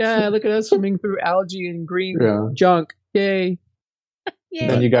funny. Like, yeah, look at us swimming through algae and green junk. Yay! Yeah.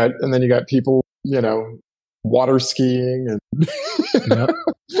 And then you got people, water skiing and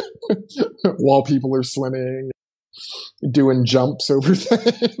while people are swimming, doing jumps over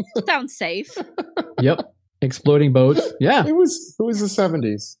things. Sounds safe. Yep. Exploding boats. Yeah. It was the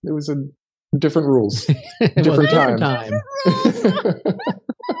 70s. It was different rules. Different time.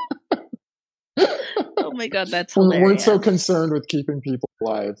 Oh my God, that's hilarious. We weren't so concerned with keeping people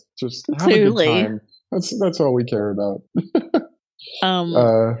alive. Just have a good time. That's all we care about.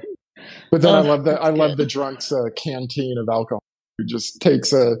 But then I love that. I love the drunk's canteen of alcohol. Who just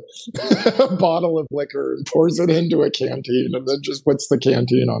takes a bottle of liquor and pours it into a canteen, and then just puts the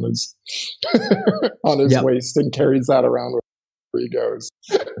canteen on his waist and carries that around where he goes.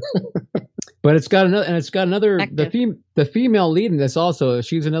 But it's got another. The female lead in this also.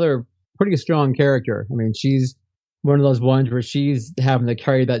 She's another pretty strong character. I mean, she's one of those ones where she's having to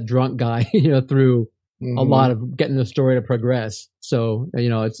carry that drunk guy, through a lot of getting the story to progress. So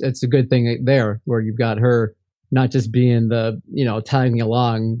it's a good thing there where you've got her. Not just being the, tagging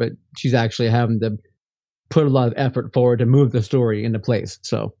along, but she's actually having to put a lot of effort forward to move the story into place.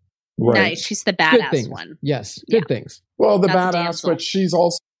 So, nice. She's the badass one. Yes, good things. Well, the badass, but she's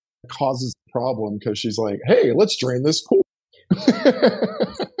also causes the problem because she's like, "Hey, let's drain this pool."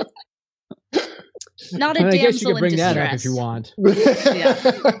 Not a damsel in distress. I guess you could bring that up if you want.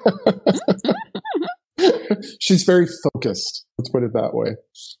 She's very focused. Let's put it that way.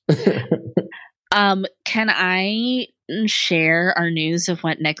 Can I share our news of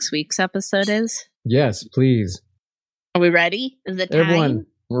what next week's episode is? Yes, please. Are we ready? Is it time? Everyone,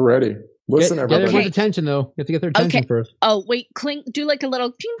 we're ready. Listen, everybody. Get everyone's attention, though. You have to get their attention first. Oh, wait. Clink. Do like a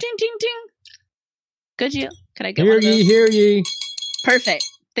little ting, ting, ting, ting. Could you? Could I get hear one of those? Hear ye. Perfect.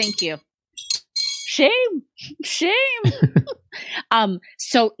 Thank you. Shame.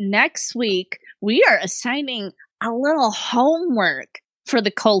 So next week, we are assigning a little homework for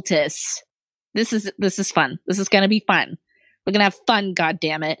the cultists. This is fun. This is going to be fun. We're going to have fun,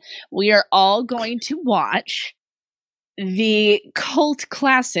 goddammit. We are all going to watch the cult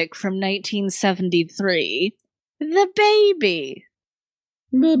classic from 1973, The Baby.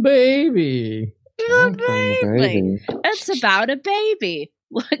 The Baby. The Baby. It's about a baby.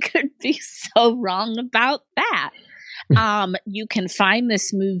 What could be so wrong about that? You can find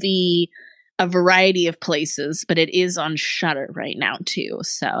this movie a variety of places, but it is on Shudder right now too.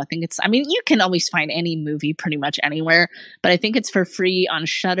 So I think you can always find any movie pretty much anywhere, but I think it's for free on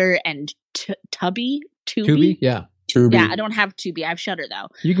Shudder and Tubi. Yeah. Tubi. Yeah, I don't have Tubi. I have Shudder though.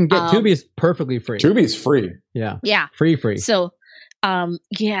 You can get Tubi's perfectly free. Tubi's free. Yeah. Yeah. Free. So,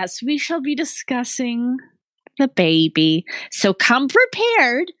 yes, we shall be discussing the baby. So come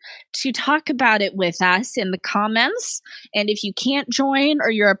prepared to talk about it with us in the comments. And if you can't join or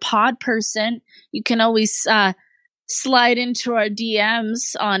you're a pod person, you can always slide into our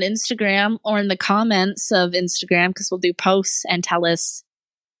DMs on Instagram or in the comments of Instagram, because we'll do posts, and tell us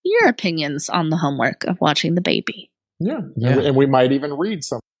your opinions on the homework of watching the baby. Yeah. And we might even read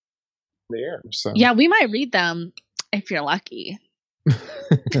some in the air. So. Yeah, we might read them if you're lucky.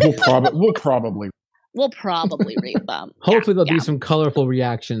 We'll probably read them. Hopefully there'll be some colorful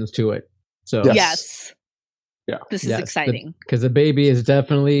reactions to it. So yes. Yeah. This is exciting. Because the baby is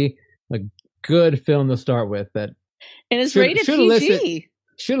definitely a good film to start with. That and it's rated PG.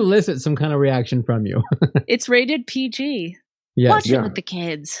 Should elicit some kind of reaction from you. It's rated PG. Yes. Watch it with the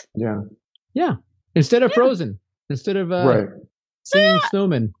kids. Yeah. Instead of Frozen. Instead of Singing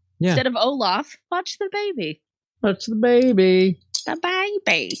Snowman. Yeah. Instead of Olaf, watch the baby. Watch the baby. The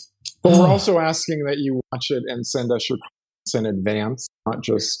baby. But we're also asking that you watch it and send us your comments in advance. Not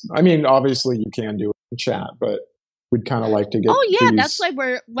just, I mean, obviously you can do it in chat, but we'd kind of like to get. Oh yeah, that's why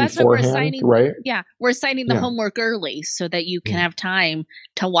we're assigning. Right? Yeah, we're assigning the homework early so that you can have time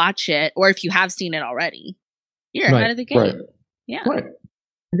to watch it, or if you have seen it already, you're ahead of the game. Right. Yeah. Right.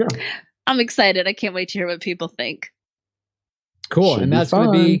 Yeah. I'm excited. I can't wait to hear what people think. Cool, and that's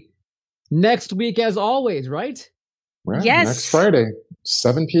going to be next week, as always, right? Right. Yes. Next Friday,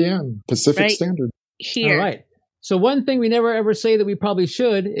 7 p.m. Pacific Standard. Here. All right. So one thing we never ever say that we probably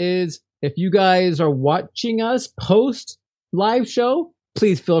should is, if you guys are watching us post live show,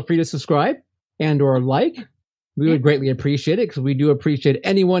 please feel free to subscribe and or like. We would greatly appreciate it, because we do appreciate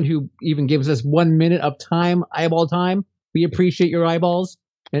anyone who even gives us 1 minute of time, eyeball time. We appreciate your eyeballs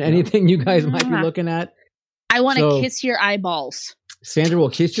and anything you guys might be looking at. I want to kiss your eyeballs. Sandra will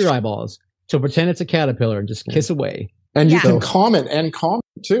kiss your eyeballs. So pretend it's a caterpillar and just kiss away. And you can comment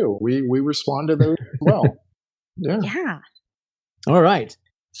too. We respond to those as well. Yeah. All right.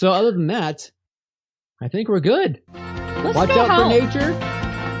 So other than that, I think we're good. Watch out for nature.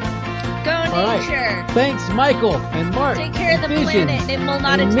 Go nature. Right. Thanks, Michael and Mark. Take care of the planet and it will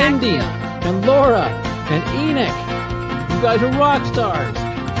not and attack Mindy you. And Laura and Enoch. You guys are rock stars.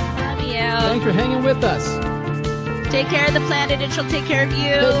 Love you. Thanks for hanging with us. Take care of the planet and she'll take care of you.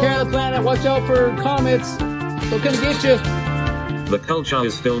 Take care of the planet. Watch out for comets. They'll come get you. The Culture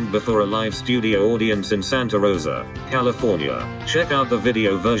is filmed before a live studio audience in Santa Rosa, California. Check out the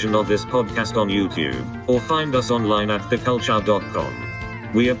video version of this podcast on YouTube, or find us online at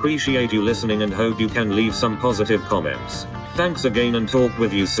theculture.com. We appreciate you listening and hope you can leave some positive comments. Thanks again and talk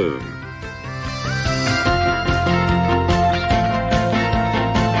with you soon.